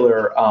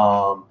particular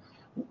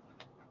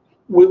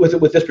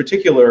with this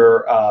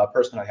particular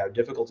person I had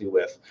difficulty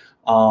with.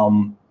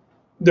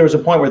 There was a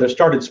point where there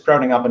started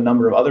sprouting up a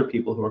number of other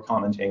people who were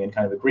commenting and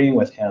kind of agreeing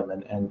with him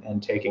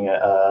and taking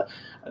that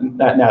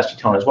nasty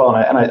tone as well.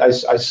 And I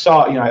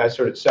saw, I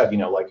sort of said,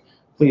 like,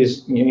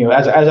 please,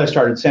 as I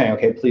started saying,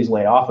 okay, please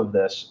lay off of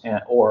this,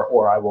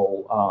 or I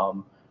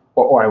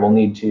will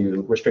need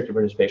to restrict your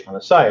participation on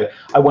the site.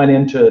 I went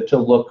in to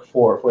look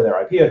for their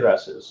IP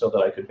addresses so that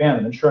I could ban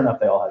them, and sure enough,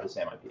 they all had the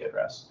same IP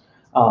address.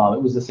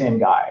 It was the same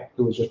guy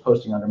who was just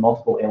posting under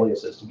multiple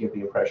aliases to give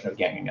the impression of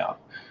ganging up.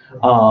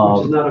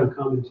 Which is not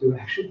uncommon too,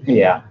 actually.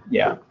 Yeah.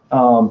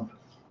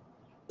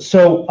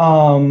 So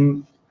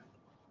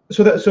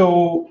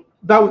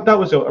that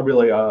was a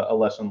really a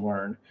lesson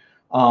learned.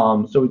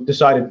 So we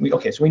decided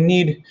so we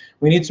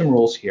need some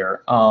rules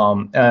here.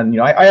 And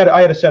I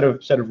had a set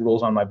of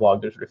rules on my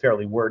blog that are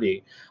fairly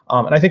wordy.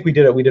 And I think we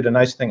did a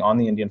nice thing on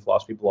the Indian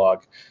philosophy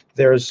blog.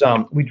 There's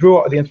we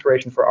drew the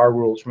inspiration for our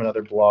rules from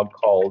another blog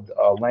called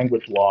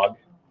Language Blog.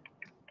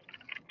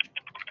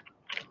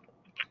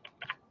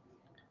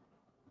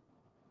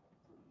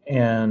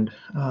 And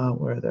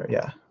where are there?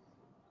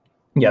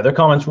 Yeah, their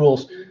comments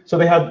rules. So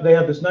they have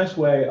this nice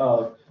way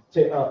of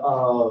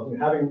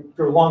having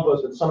sort of long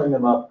posts, but summing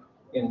them up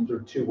in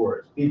sort of 2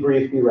 words: be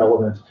brief, be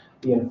relevant,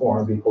 be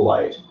informed, be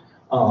polite.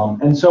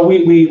 And so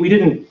we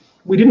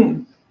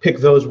didn't pick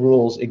those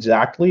rules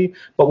exactly,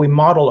 but we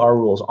modeled our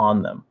rules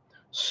on them.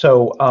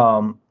 So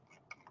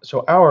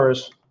so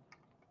ours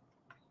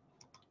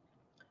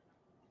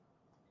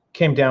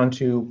came down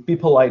to be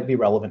polite, be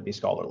relevant, be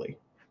scholarly.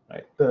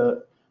 Right.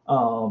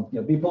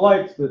 Be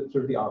polite, sort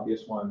of the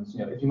obvious ones.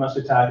 If you must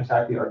attack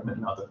the argument,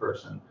 not the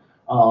person.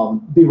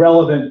 Be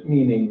relevant,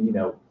 meaning we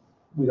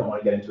don't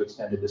want to get into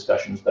extended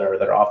discussions that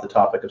are off the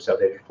topic of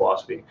South Asian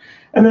philosophy.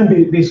 And then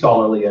be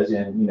scholarly, as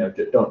in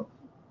don't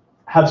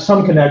have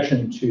some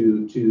connection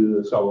to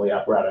the scholarly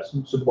apparatus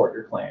and support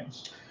your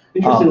claims.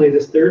 Interestingly,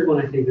 this third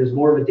one, I think there's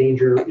more of a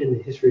danger in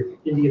the history of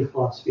Indian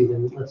philosophy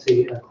than, let's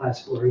say,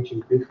 classical or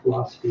ancient Greek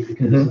philosophy,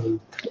 because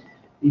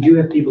you do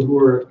have people who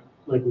are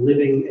like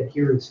living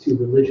adherents to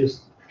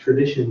religious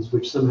traditions,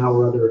 which somehow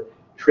or other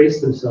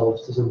trace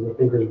themselves to some of the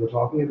thinkers we're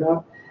talking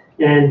about.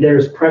 And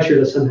there's pressure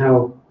to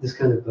somehow this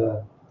kind of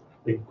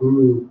like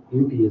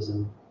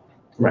groupieism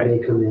may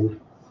come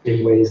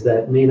in ways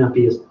that may not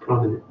be as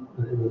prominent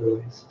in other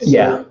ways.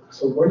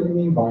 So what do you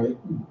mean by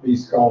be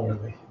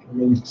scholarly? I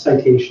mean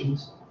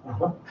citations.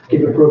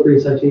 Give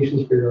appropriate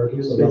citations for your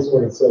arguments. So that's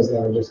what it says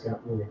there. I just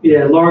got moving.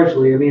 Yeah,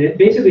 largely. I mean,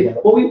 basically, the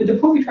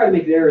point we try to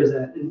make there is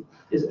that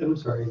I'm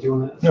sorry. Do you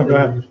want to? No, go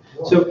ahead.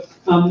 So,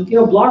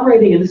 blog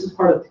writing, and this is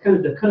part of kind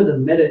of the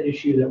meta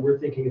issue that we're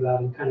thinking about,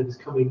 and kind of is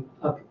coming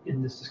up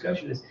in this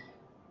discussion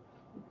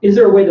is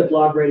there a way that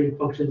blog writing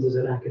functions as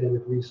an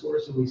academic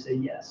resource? And we say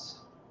yes.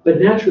 But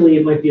naturally,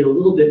 it might be a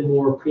little bit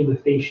more prima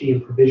facie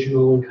and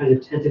provisional and kind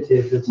of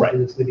tentative than something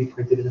that's going to be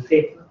printed in a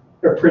paper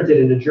or printed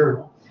in a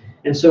journal.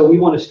 And so we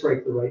want to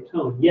strike the right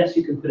tone. Yes,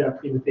 you can put out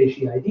prima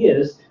facie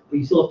ideas, but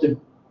you still have to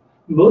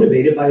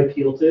motivate it by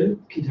appeal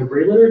to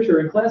contemporary literature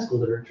and classical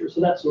literature, so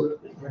that sort of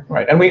thing.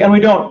 Right, and we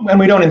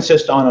don't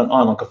insist on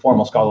like a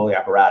formal scholarly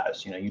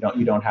apparatus. You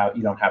don't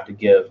have to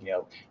give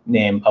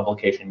name,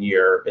 publication,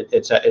 year,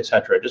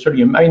 etc. Just sort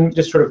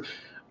of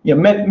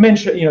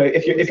mention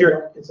if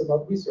you're it's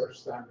about research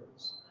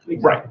standards.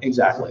 Right,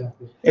 exactly.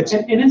 And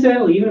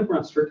incidentally, even if we're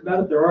not strict about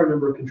it, there are a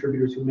number of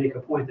contributors who make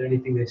a point that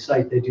anything they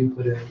cite, they do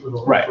put a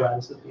little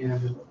apparatus at the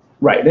end.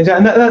 Right,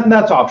 and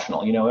that's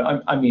optional.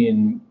 I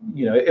mean,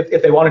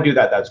 if they want to do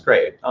that, that's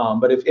great.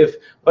 But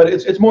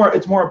it's more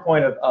a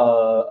point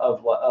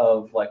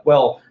of like,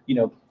 well,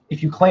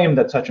 if you claim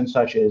that such and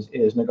such is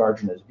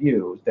Nagarjuna's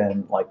view,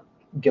 then like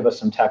give us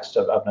some text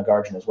of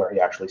Nagarjuna's where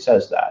he actually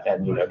says that,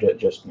 and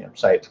just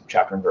cite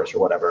chapter and verse or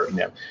whatever. And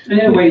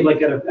anyway,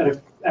 like at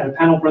a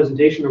panel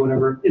presentation or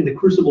whatever, in the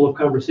crucible of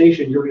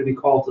conversation, you're going to be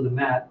called to the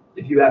mat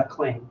if you have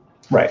claim.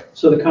 Right.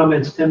 So the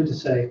comments tend to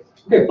say,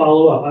 okay,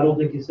 follow up. I don't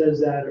think he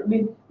says that. Or, I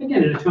mean,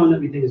 again, in a tone that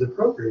we think is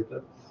appropriate,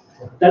 but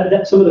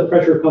that some of the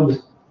pressure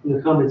comes from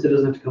the comments. It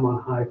doesn't have to come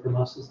on high from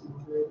us as the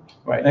moderator.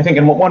 Right. And I think,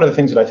 and one of the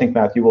things that I think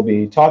Matthew will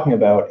be talking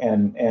about,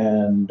 and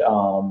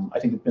I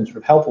think it's been sort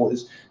of helpful,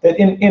 is that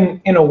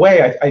in a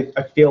way,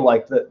 I feel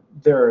like that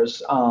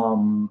there's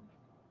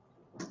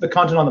the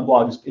content on the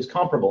blog is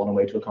comparable in a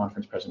way to a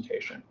conference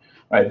presentation,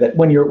 right? That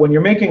when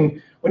you're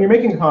making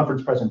a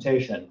conference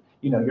presentation,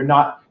 you're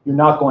not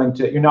going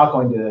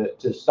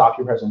to stop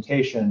your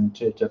presentation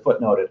to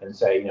footnote it and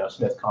say,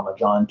 Smith,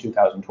 John,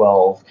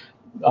 2012,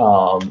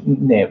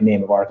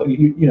 name of article.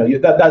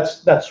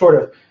 That's sort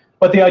of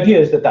but the idea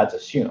is that that's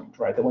assumed,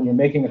 right? That when you're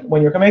making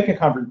a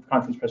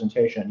conference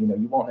presentation,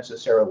 you won't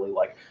necessarily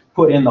like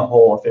put in the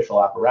whole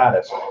official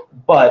apparatus,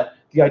 but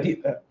the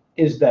idea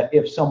is that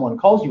if someone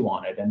calls you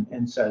on it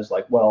and says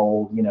like,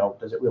 well,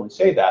 does it really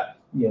say that?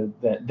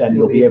 Then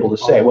you'll be able to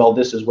say, well,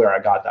 this is where I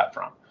got that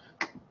from.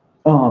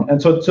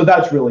 And so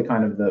that's really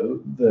kind of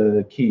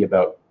the key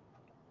about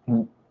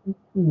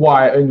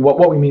why and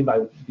what we mean by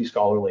be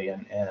scholarly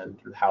and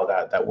how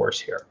that works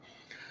here.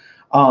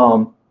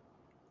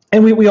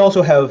 And we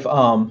also have,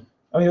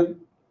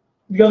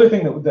 the other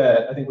thing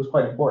that I think was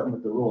quite important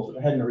with the rules that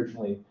I hadn't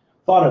originally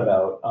thought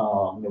about,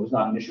 it was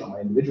not an issue on my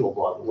individual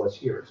blog, but was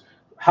here, is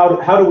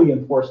how do we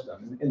enforce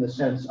them in the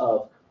sense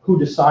of who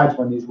decides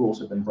when these rules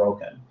have been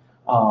broken?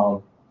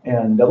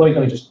 And let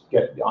me just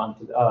get on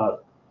to,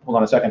 hold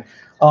on a second.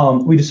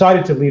 We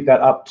decided to leave that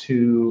up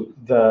to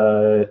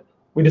the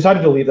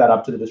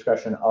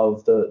discretion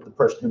of the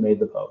person who made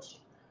the post.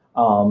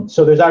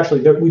 So there's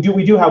actually, we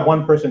do have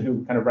one person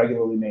who kind of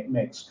regularly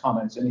makes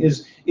comments and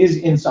is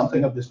in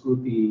something of this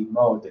groupie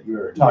mode that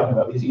you're talking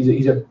about.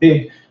 He's a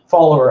big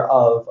follower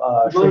of.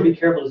 You want to be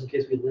careful just in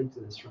case we link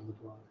to this from the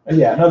blog.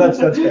 Yeah, no, that's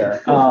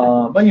fair.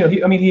 But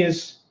he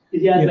is.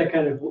 He has that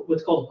kind of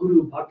what's called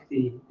guru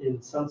bhakti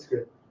in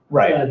Sanskrit.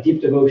 Right.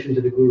 Deep devotion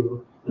to the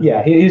guru.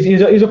 Yeah,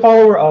 he's a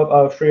follower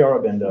of Sri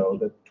Aurobindo,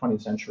 the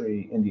 20th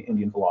century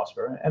Indian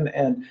philosopher,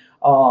 and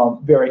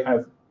very kind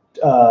of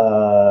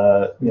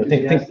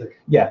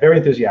very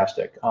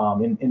enthusiastic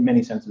in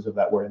many senses of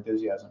that word,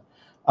 enthusiasm.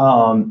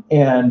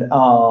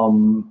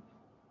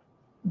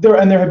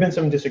 There have been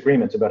some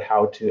disagreements about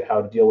how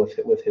to deal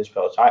with his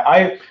posts.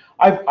 I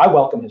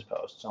welcome his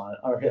posts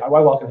I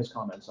welcome his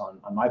comments on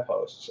my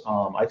posts.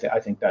 I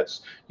think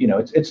that's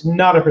it's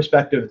not a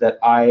perspective that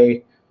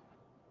I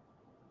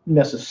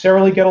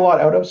necessarily get a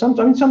lot out of.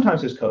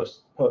 Sometimes his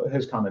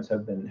comments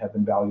have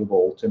been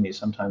valuable to me,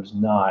 sometimes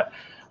not.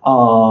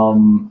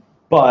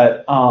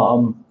 But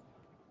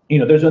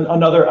there's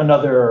another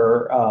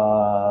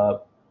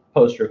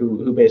poster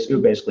who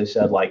basically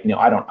said like,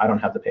 I don't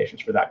have the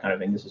patience for that kind of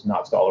thing. This is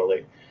not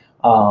scholarly.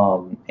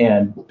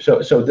 And so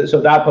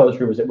that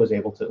poster was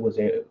able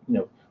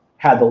to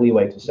had the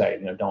leeway to say,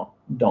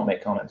 don't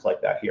make comments like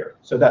that here.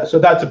 So that's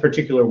a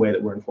particular way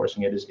that we're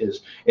enforcing it.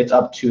 Is it's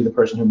up to the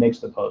person who makes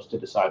the post to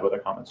decide whether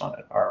comments on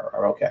it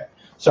are okay.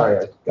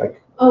 Sorry.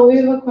 Oh, we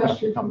have a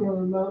question from a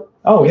remote.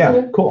 Oh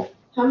yeah, cool.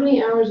 How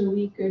many hours a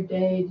week or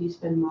day do you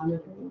spend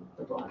monitoring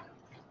the blog?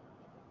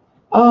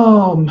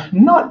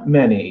 Not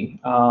many.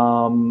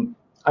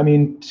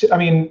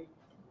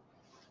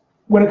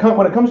 When it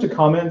comes to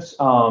comments,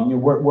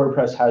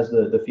 WordPress has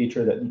the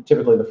feature that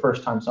typically the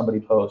first time somebody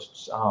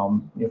posts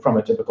from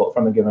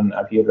a given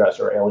IP address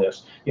or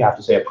alias, you have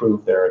to say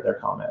approve their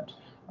comment,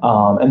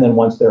 and then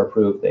once they're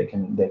approved, they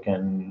can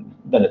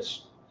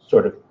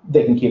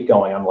keep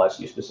going unless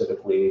you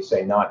specifically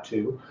say not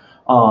to.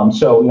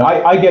 So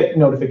I get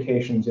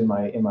notifications in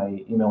my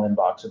email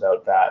inbox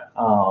about that,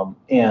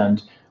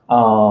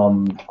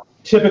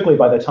 typically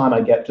by the time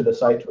I get to the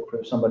site to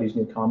approve somebody's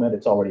new comment,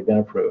 it's already been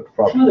approved.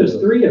 There's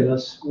 3 of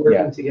us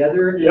working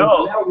together, and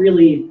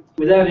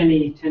without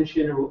any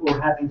tension or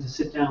having to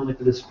sit down with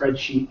a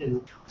spreadsheet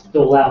and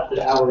fill out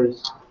the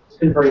hours. It's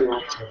been very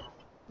nice.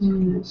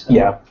 So.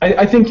 Yeah,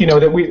 I think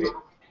that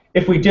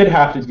if we did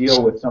have to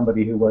deal with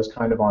somebody who was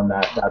kind of on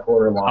that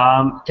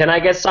borderline. Can I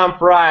get some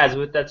fries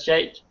with that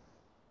shake?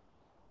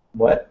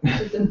 What?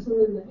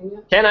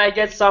 Can I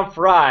get some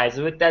fries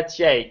with that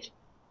shake?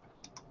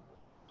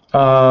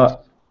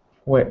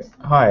 Wait.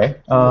 Hi.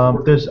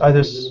 There's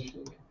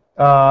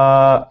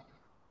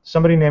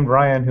somebody named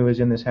Ryan who is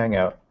in this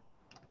hangout.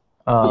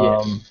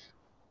 Yes.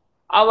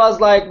 I was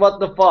like, what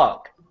the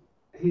fuck?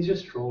 He's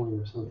just trolling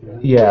or something.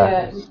 Right?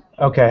 Yeah.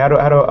 Okay. How do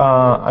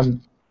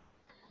I'm.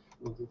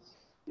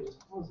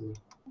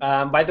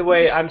 By the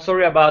way, I'm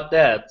sorry about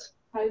that.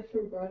 Hide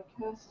from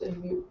broadcast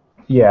and mute.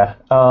 Yeah.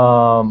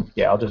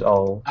 Yeah.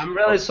 I'm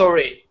really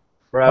sorry,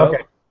 bro.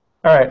 Okay.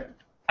 All right.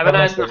 Have a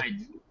nice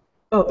night.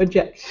 Oh,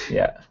 eject.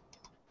 Yeah.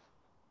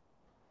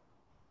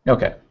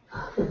 Okay.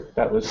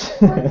 That was.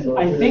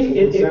 I think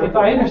if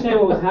I understand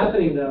what was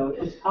happening, though,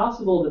 it's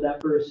possible that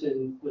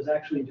person was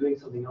actually doing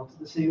something else at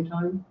the same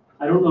time.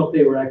 I don't know if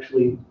they were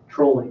actually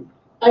trolling.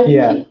 I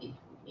think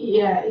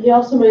he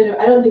also might have.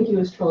 I don't think he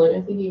was trolling.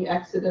 I think he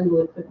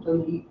accidentally clicked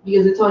on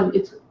because it's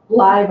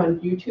live on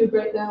YouTube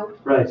right now.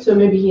 Right. So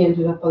maybe he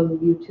ended up on the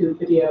YouTube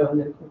video and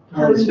then.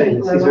 He's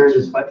famous.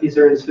 He's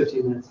earned his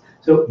 15 minutes.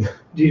 So,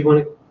 do you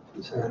want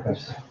to? Sorry.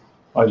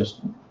 I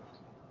just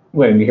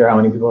waiting to hear how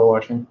many people are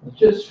watching.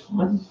 Just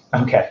one.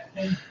 Okay.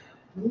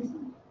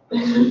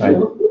 Right.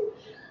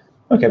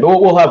 Okay, but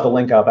we'll have the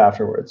link up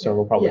afterwards, so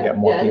we'll probably get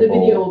more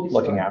people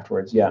looking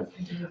afterwards. Yeah.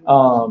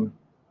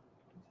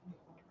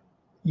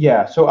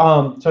 Yeah. So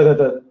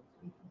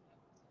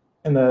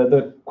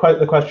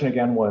the question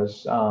again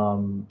was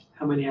how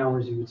many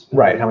hours you would spend.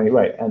 Right. How many?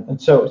 Right.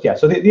 And so yeah.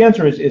 So the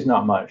answer is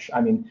not much.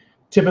 I mean,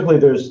 typically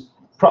there's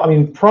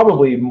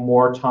probably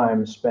more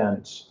time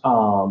spent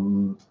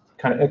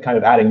kind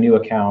of adding new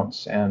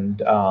accounts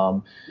and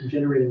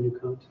Generating new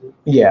content.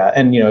 yeah,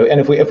 and and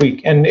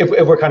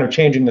if we're kind of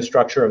changing the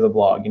structure of the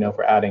blog, if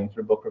we're adding sort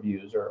of book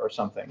reviews or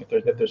something,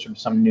 if there's sort of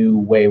some new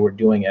way we're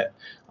doing it,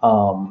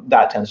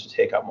 that tends to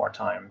take up more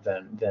time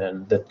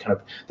than the kind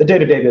of the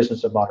day-to-day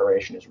business of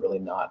moderation is really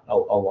not a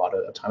lot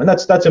of the time, and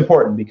that's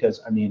important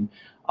because I mean,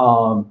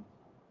 one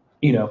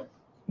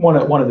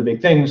of the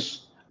big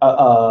things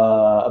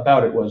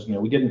about it was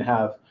we didn't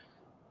have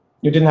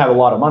a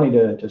lot of money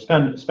to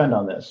spend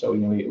on this, so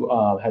we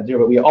had zero,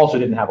 but we also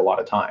didn't have a lot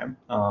of time.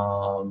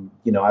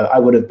 I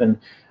would have been,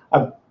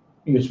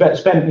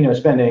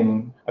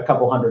 spending a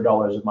couple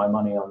 $100s of my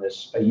money on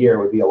this a year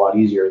would be a lot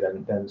easier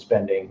than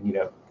spending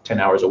 10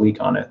 hours a week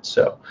on it.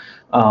 So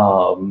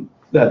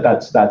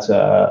that's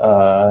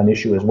an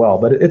issue as well,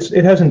 but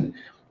it hasn't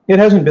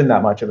been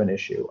that much of an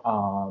issue.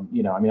 I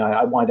mean,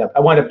 I wind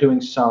up doing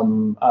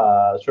some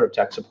sort of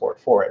tech support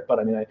for it, but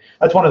I mean,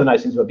 that's one of the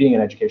nice things about being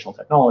an educational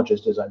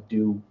technologist is I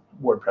do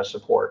WordPress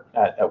support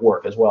at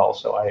work as well,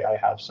 so I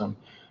have some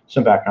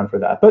background for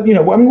that. But I mean,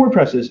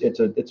 WordPress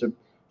it's a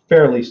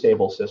fairly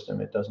stable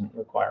system. It doesn't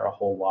require a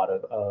whole lot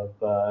of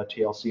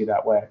TLC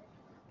that way.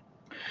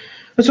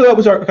 And so that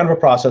was our kind of a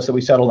process that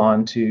we settled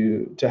on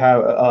to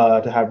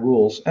have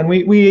rules, and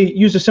we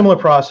used a similar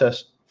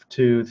process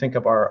to think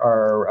of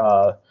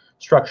our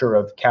structure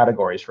of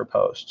categories for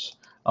posts.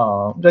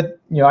 That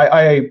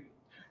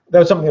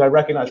was something that I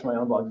recognized from my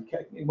own blog.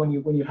 When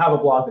you have a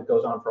blog that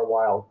goes on for a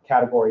while,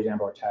 categories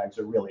and/or tags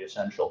are really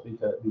essential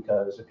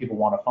because if people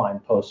want to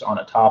find posts on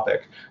a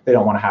topic, they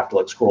don't want to have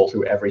to scroll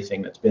through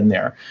everything that's been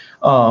there.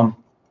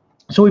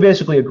 So we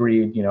basically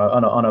agreed,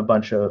 on a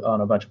bunch of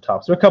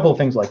topics. There are a couple of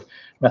things like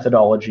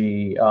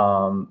methodology,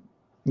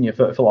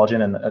 philology,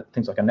 and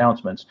things like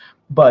announcements.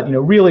 But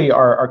really,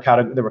 our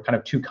category, there were kind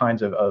of two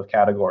kinds of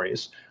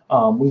categories.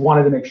 We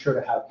wanted to make sure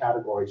to have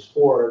categories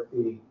for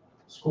the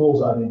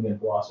schools of Indian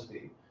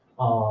philosophy,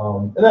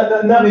 and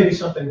that may be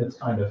something that's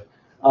kind of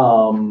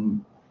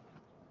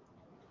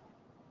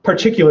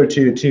particular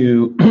to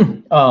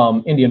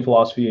Indian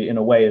philosophy in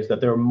a way, is that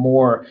there are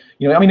more,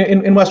 I mean,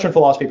 in Western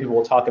philosophy, people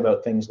will talk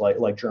about things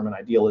like German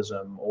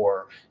idealism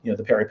or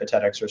the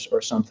Peripatetics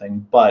or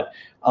something, but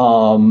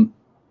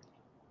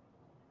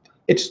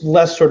it's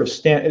less sort of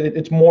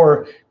it's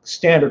more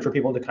standard for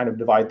people to kind of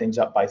divide things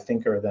up by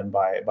thinker than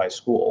by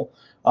school.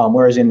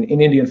 Whereas in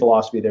Indian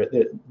philosophy,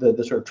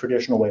 the sort of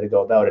traditional way to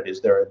go about it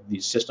is there are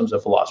these systems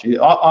of philosophy.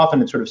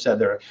 Often it's sort of said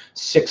there are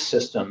 6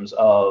 systems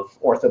of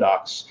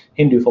orthodox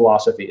Hindu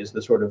philosophy is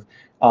the sort of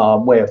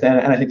way of,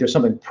 and I think there's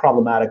something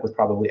problematic with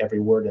probably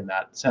every word in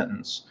that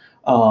sentence.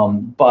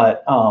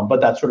 But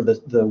that's sort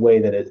of the way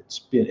that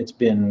it's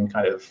been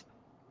kind of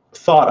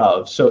thought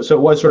of. So it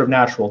was sort of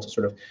natural to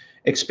sort of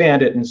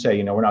expand it and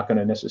say, we're not going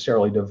to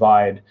necessarily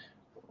divide.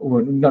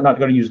 We're not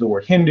going to use the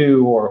word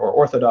Hindu or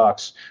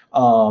Orthodox,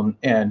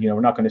 and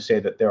we're not going to say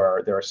that there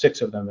are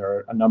 6 of them. There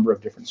are a number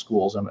of different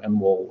schools, and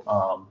we'll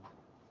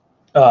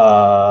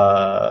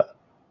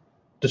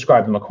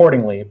describe them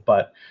accordingly.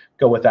 But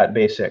go with that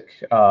basic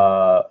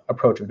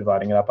approach of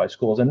dividing it up by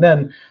schools, and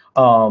then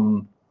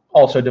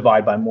also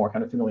divide by more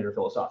kind of familiar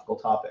philosophical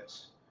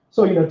topics.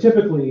 So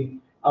typically,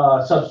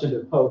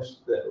 substantive posts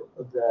that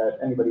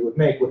anybody would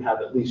make would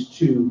have at least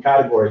 2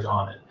 categories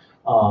on it.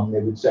 They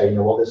would say,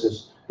 well, this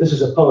is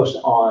a post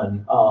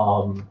on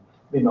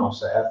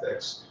Mimamsa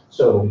ethics,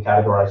 so we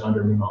categorize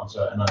under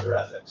Mimamsa and under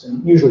ethics.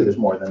 And usually there's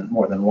more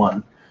than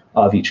one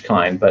of each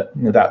kind, but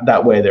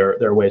that way there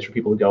are ways for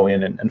people to go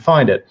in and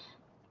find it.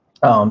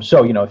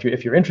 So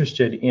if you're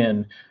interested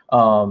in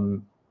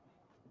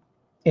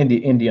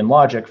Indian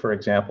logic, for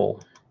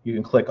example, you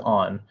can click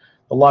on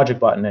the logic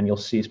button and you'll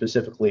see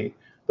specifically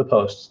the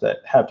posts that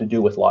have to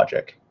do with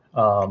logic.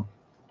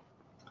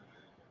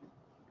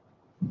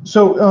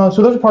 So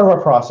those are part of our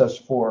process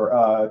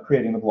for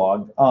creating the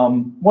blog.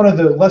 One of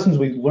the lessons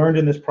we learned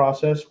in this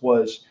process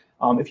was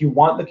if you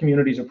want the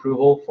community's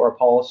approval for a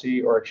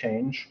policy or a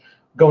change,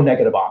 go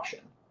negative option.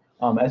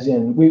 As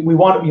in, we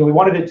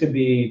wanted it to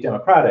be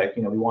democratic.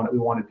 We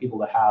wanted people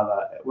to have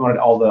we wanted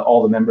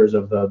all the members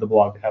of the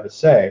blog to have a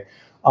say.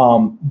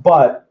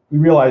 But we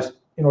realized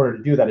in order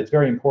to do that, it's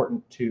very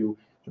important to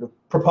sort of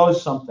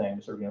propose something,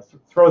 sort of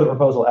throw the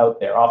proposal out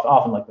there.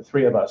 Often, like the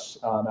 3 of us,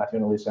 Matthew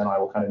and Elisa and I,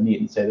 will kind of meet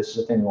and say, this is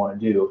a thing we want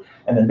to do,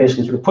 and then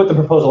basically sort of put the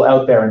proposal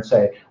out there and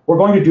say, we're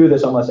going to do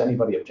this unless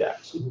anybody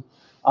objects.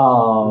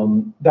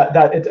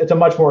 It's a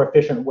much more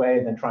efficient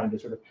way than trying to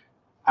sort of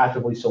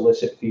actively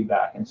solicit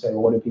feedback and say,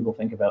 well, what do people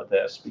think about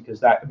this?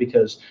 Because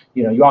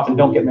you often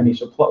don't get many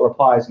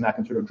replies, and that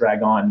can sort of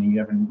drag on, and you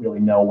never really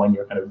know when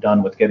you're kind of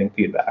done with getting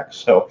feedback.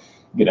 So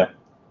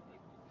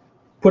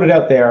put it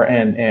out there,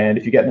 and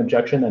if you get an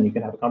objection, then you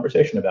can have a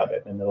conversation about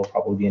it, and it'll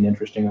probably be an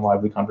interesting and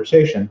lively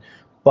conversation.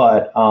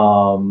 But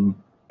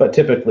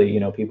typically,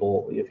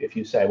 people, if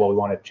you say, well, we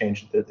want to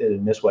change it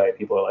in this way,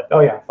 people are like,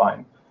 oh yeah,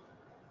 fine.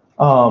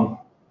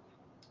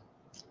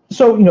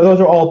 So those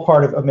are all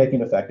part of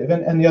making it effective.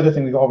 And the other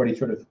thing we've already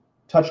sort of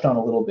touched on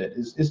a little bit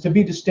is to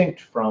be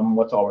distinct from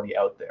what's already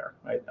out there,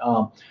 right?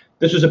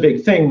 This was a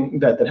big thing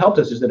that helped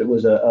us, is that it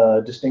was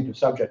a distinctive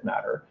subject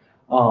matter.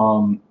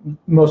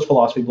 Most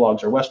philosophy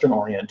blogs are Western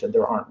oriented.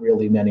 There aren't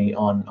really many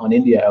on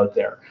India out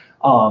there.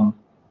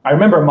 I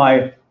remember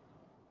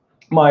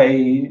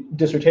my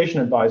dissertation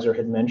advisor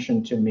had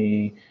mentioned to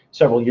me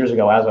several years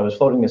ago, as I was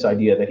floating this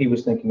idea, that he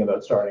was thinking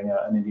about starting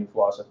an Indian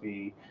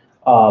philosophy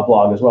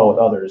blog as well with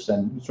others,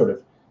 and sort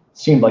of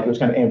seemed like it was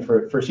kind of aimed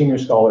for senior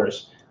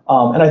scholars.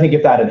 And I think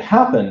if that had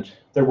happened,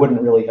 there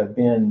wouldn't really have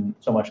been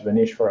so much of a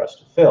niche for us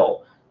to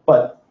fill.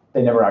 But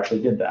they never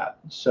actually did that.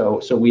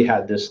 So we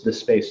had this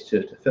space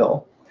to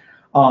fill.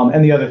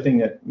 And the other thing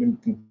that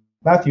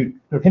Matthew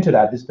hinted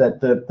at is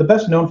that the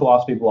best known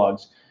philosophy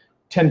blogs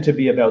tend to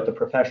be about the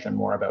profession,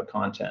 more about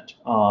content.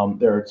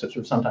 They're sort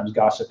of sometimes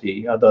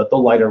gossipy. The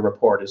Lighter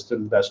Report is the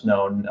best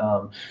known.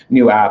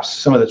 New Apps,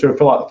 some of the sort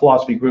of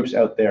philosophy groups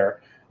out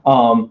there,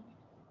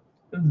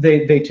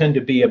 they tend to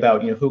be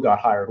about who got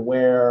hired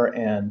where,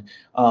 and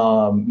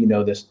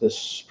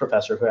this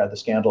professor who had the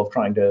scandal of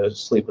trying to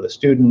sleep with a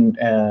student,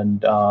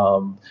 and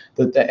the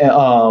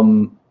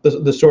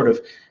sort of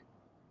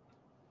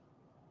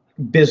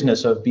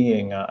business of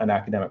being an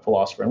academic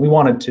philosopher. And we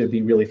wanted to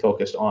be really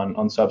focused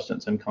on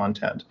substance and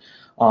content.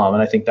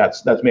 And I think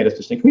that's made us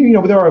distinct.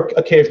 There are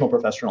occasional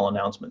professional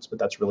announcements, but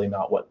that's really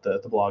not what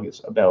the blog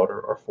is about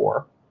or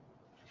for.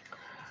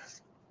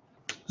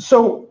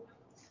 So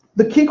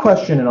the key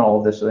question in all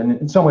of this,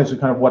 and in some ways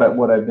kind of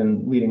what I've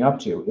been leading up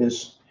to,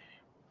 is,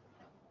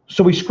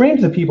 so we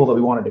screened the people that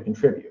we wanted to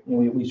contribute.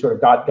 We sort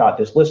of got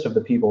this list of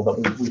the people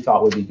that we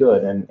thought would be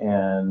good,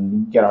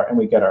 and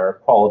we get our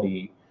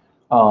quality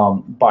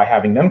by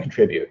having them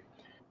contribute.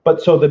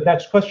 But so the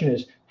next question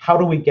is, how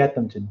do we get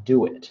them to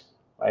do it,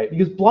 right?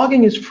 Because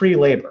blogging is free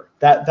labor.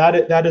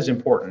 That is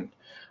important.